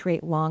and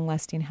create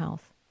long-lasting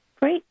health.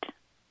 Great.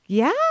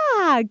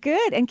 Yeah,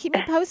 good. And keep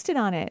me posted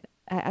on it.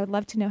 I would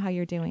love to know how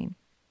you're doing.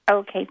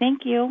 Okay,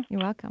 thank you. You're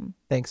welcome.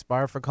 Thanks,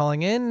 Barb, for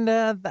calling in.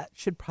 That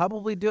should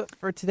probably do it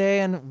for today,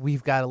 and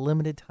we've got a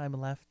limited time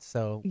left,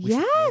 so we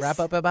should wrap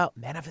up about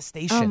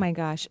manifestation. Oh, my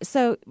gosh.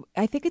 So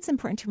I think it's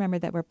important to remember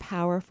that we're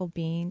powerful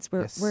beings.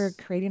 We're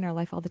creating our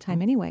life all the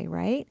time anyway,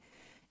 right?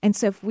 And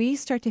so if we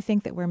start to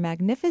think that we're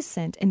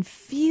magnificent and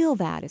feel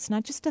that, it's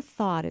not just a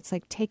thought, it's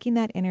like taking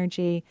that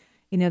energy,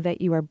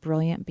 that you are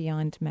brilliant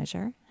beyond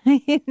measure,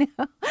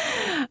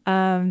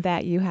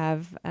 that you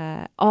have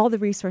all the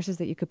resources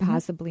that you could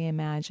possibly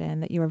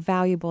imagine, that you are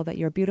valuable, that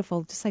you're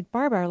beautiful. Just like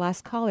Barbara, our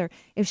last caller,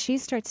 if she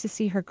starts to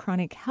see her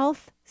chronic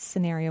health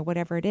scenario,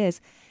 whatever it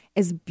is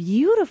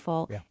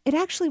beautiful, it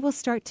actually will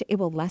it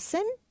will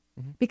lessen.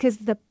 Because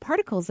the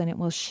particles in it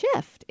will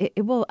shift.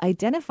 It will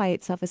identify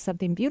itself as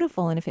something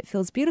beautiful. And if it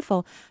feels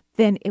beautiful,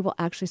 then it will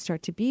actually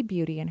start to be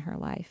beauty in her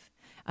life.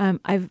 When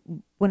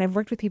I've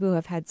worked with people who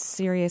have had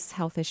serious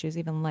health issues,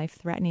 even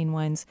life-threatening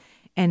ones,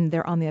 and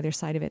they're on the other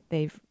side of it,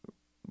 they've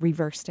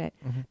reversed it.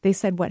 They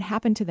said what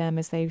happened to them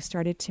is they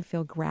started to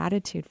feel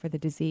gratitude for the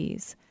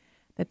disease,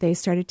 that they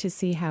started to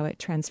see how it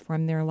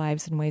transformed their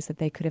lives in ways that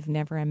they could have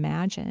never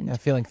imagined. Yeah,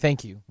 feeling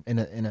thank you in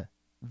a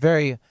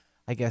very,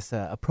 I guess,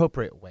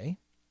 appropriate way.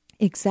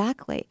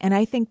 Exactly. And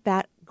I think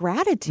that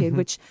gratitude,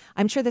 which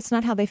I'm sure that's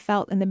not how they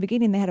felt in the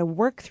beginning, they had to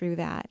work through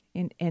that.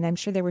 And I'm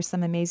sure there were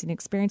some amazing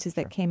experiences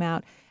that came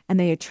out and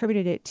they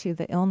attributed it to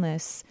the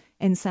illness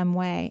in some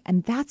way.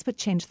 And that's what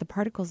changed the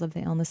particles of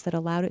the illness that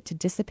allowed it to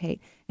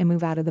dissipate and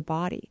move out of the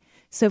body.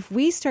 So if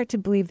we start to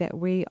believe that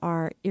we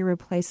are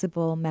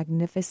irreplaceable,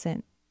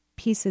 magnificent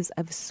pieces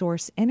of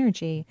source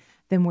energy,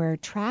 then we're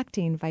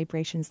attracting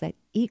vibrations that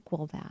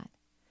equal that.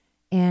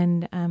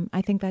 And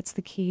I think that's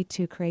the key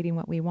to creating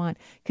what we want.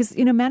 Because,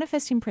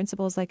 manifesting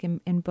principles like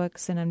in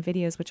books and on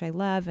videos, which I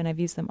love and I've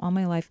used them all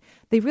my life,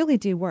 they really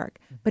do work.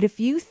 But if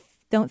you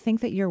don't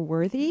think that you're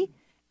worthy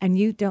and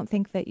you don't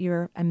think that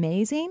you're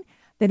amazing,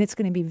 then it's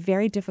going to be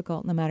very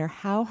difficult no matter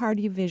how hard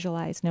you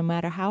visualize, no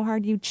matter how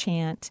hard you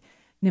chant,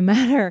 no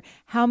matter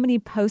how many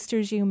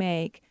posters you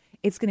make.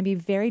 It's going to be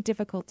very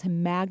difficult to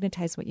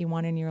magnetize what you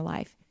want in your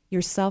life.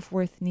 Your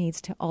self-worth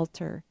needs to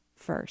alter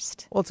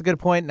first. Well, it's a good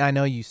point, and I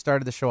know you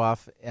started the show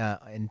off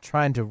in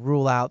trying to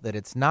rule out that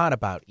it's not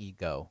about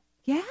ego.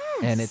 Yes.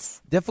 And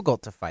it's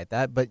difficult to fight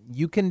that, but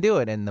you can do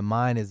it, and the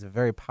mind is a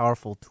very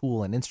powerful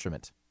tool and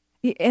instrument.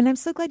 And I'm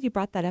so glad you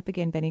brought that up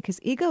again, Benny, because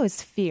ego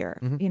is fear.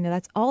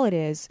 That's all it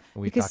is.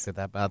 We've talked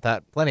about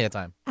that plenty of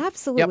time.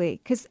 Absolutely.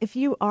 Because if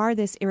you are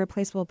this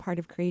irreplaceable part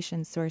of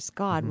creation, source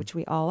God, which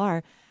we all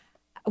are,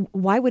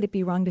 why would it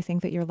be wrong to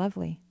think that you're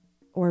lovely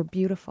or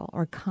beautiful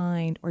or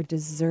kind or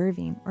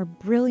deserving or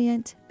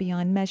brilliant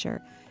beyond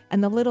measure?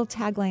 And the little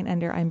tagline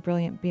under I'm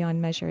brilliant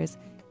beyond measure is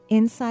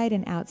inside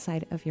and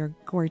outside of your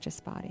gorgeous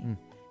body.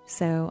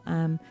 So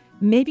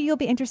maybe you'll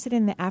be interested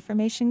in the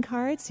affirmation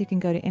cards. You can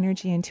go to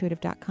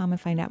energyintuitive.com and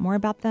find out more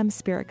about them.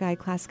 Spirit Guide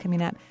class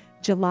coming up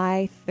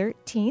July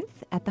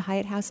 13th at the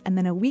Hyatt House, and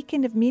then a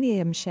weekend of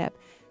mediumship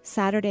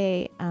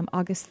Saturday,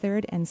 August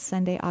 3rd and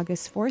Sunday,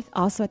 August 4th,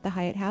 also at the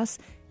Hyatt House,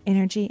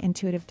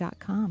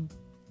 energyintuitive.com.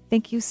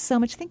 Thank you so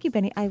much. Thank you,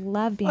 Benny. I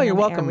love being you're on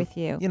the welcome. air with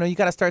you. You know, you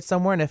got to start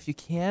somewhere, and if you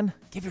can,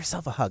 give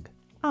yourself a hug.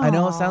 I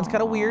know it sounds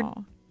kind of weird,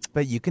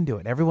 but you can do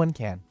it. Everyone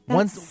can.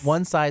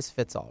 One size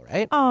fits all,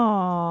 right?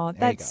 Oh,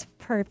 that's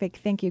perfect.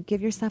 Thank you.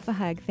 Give yourself a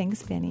hug.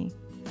 Thanks, Benny.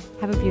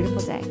 Have a beautiful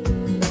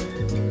day.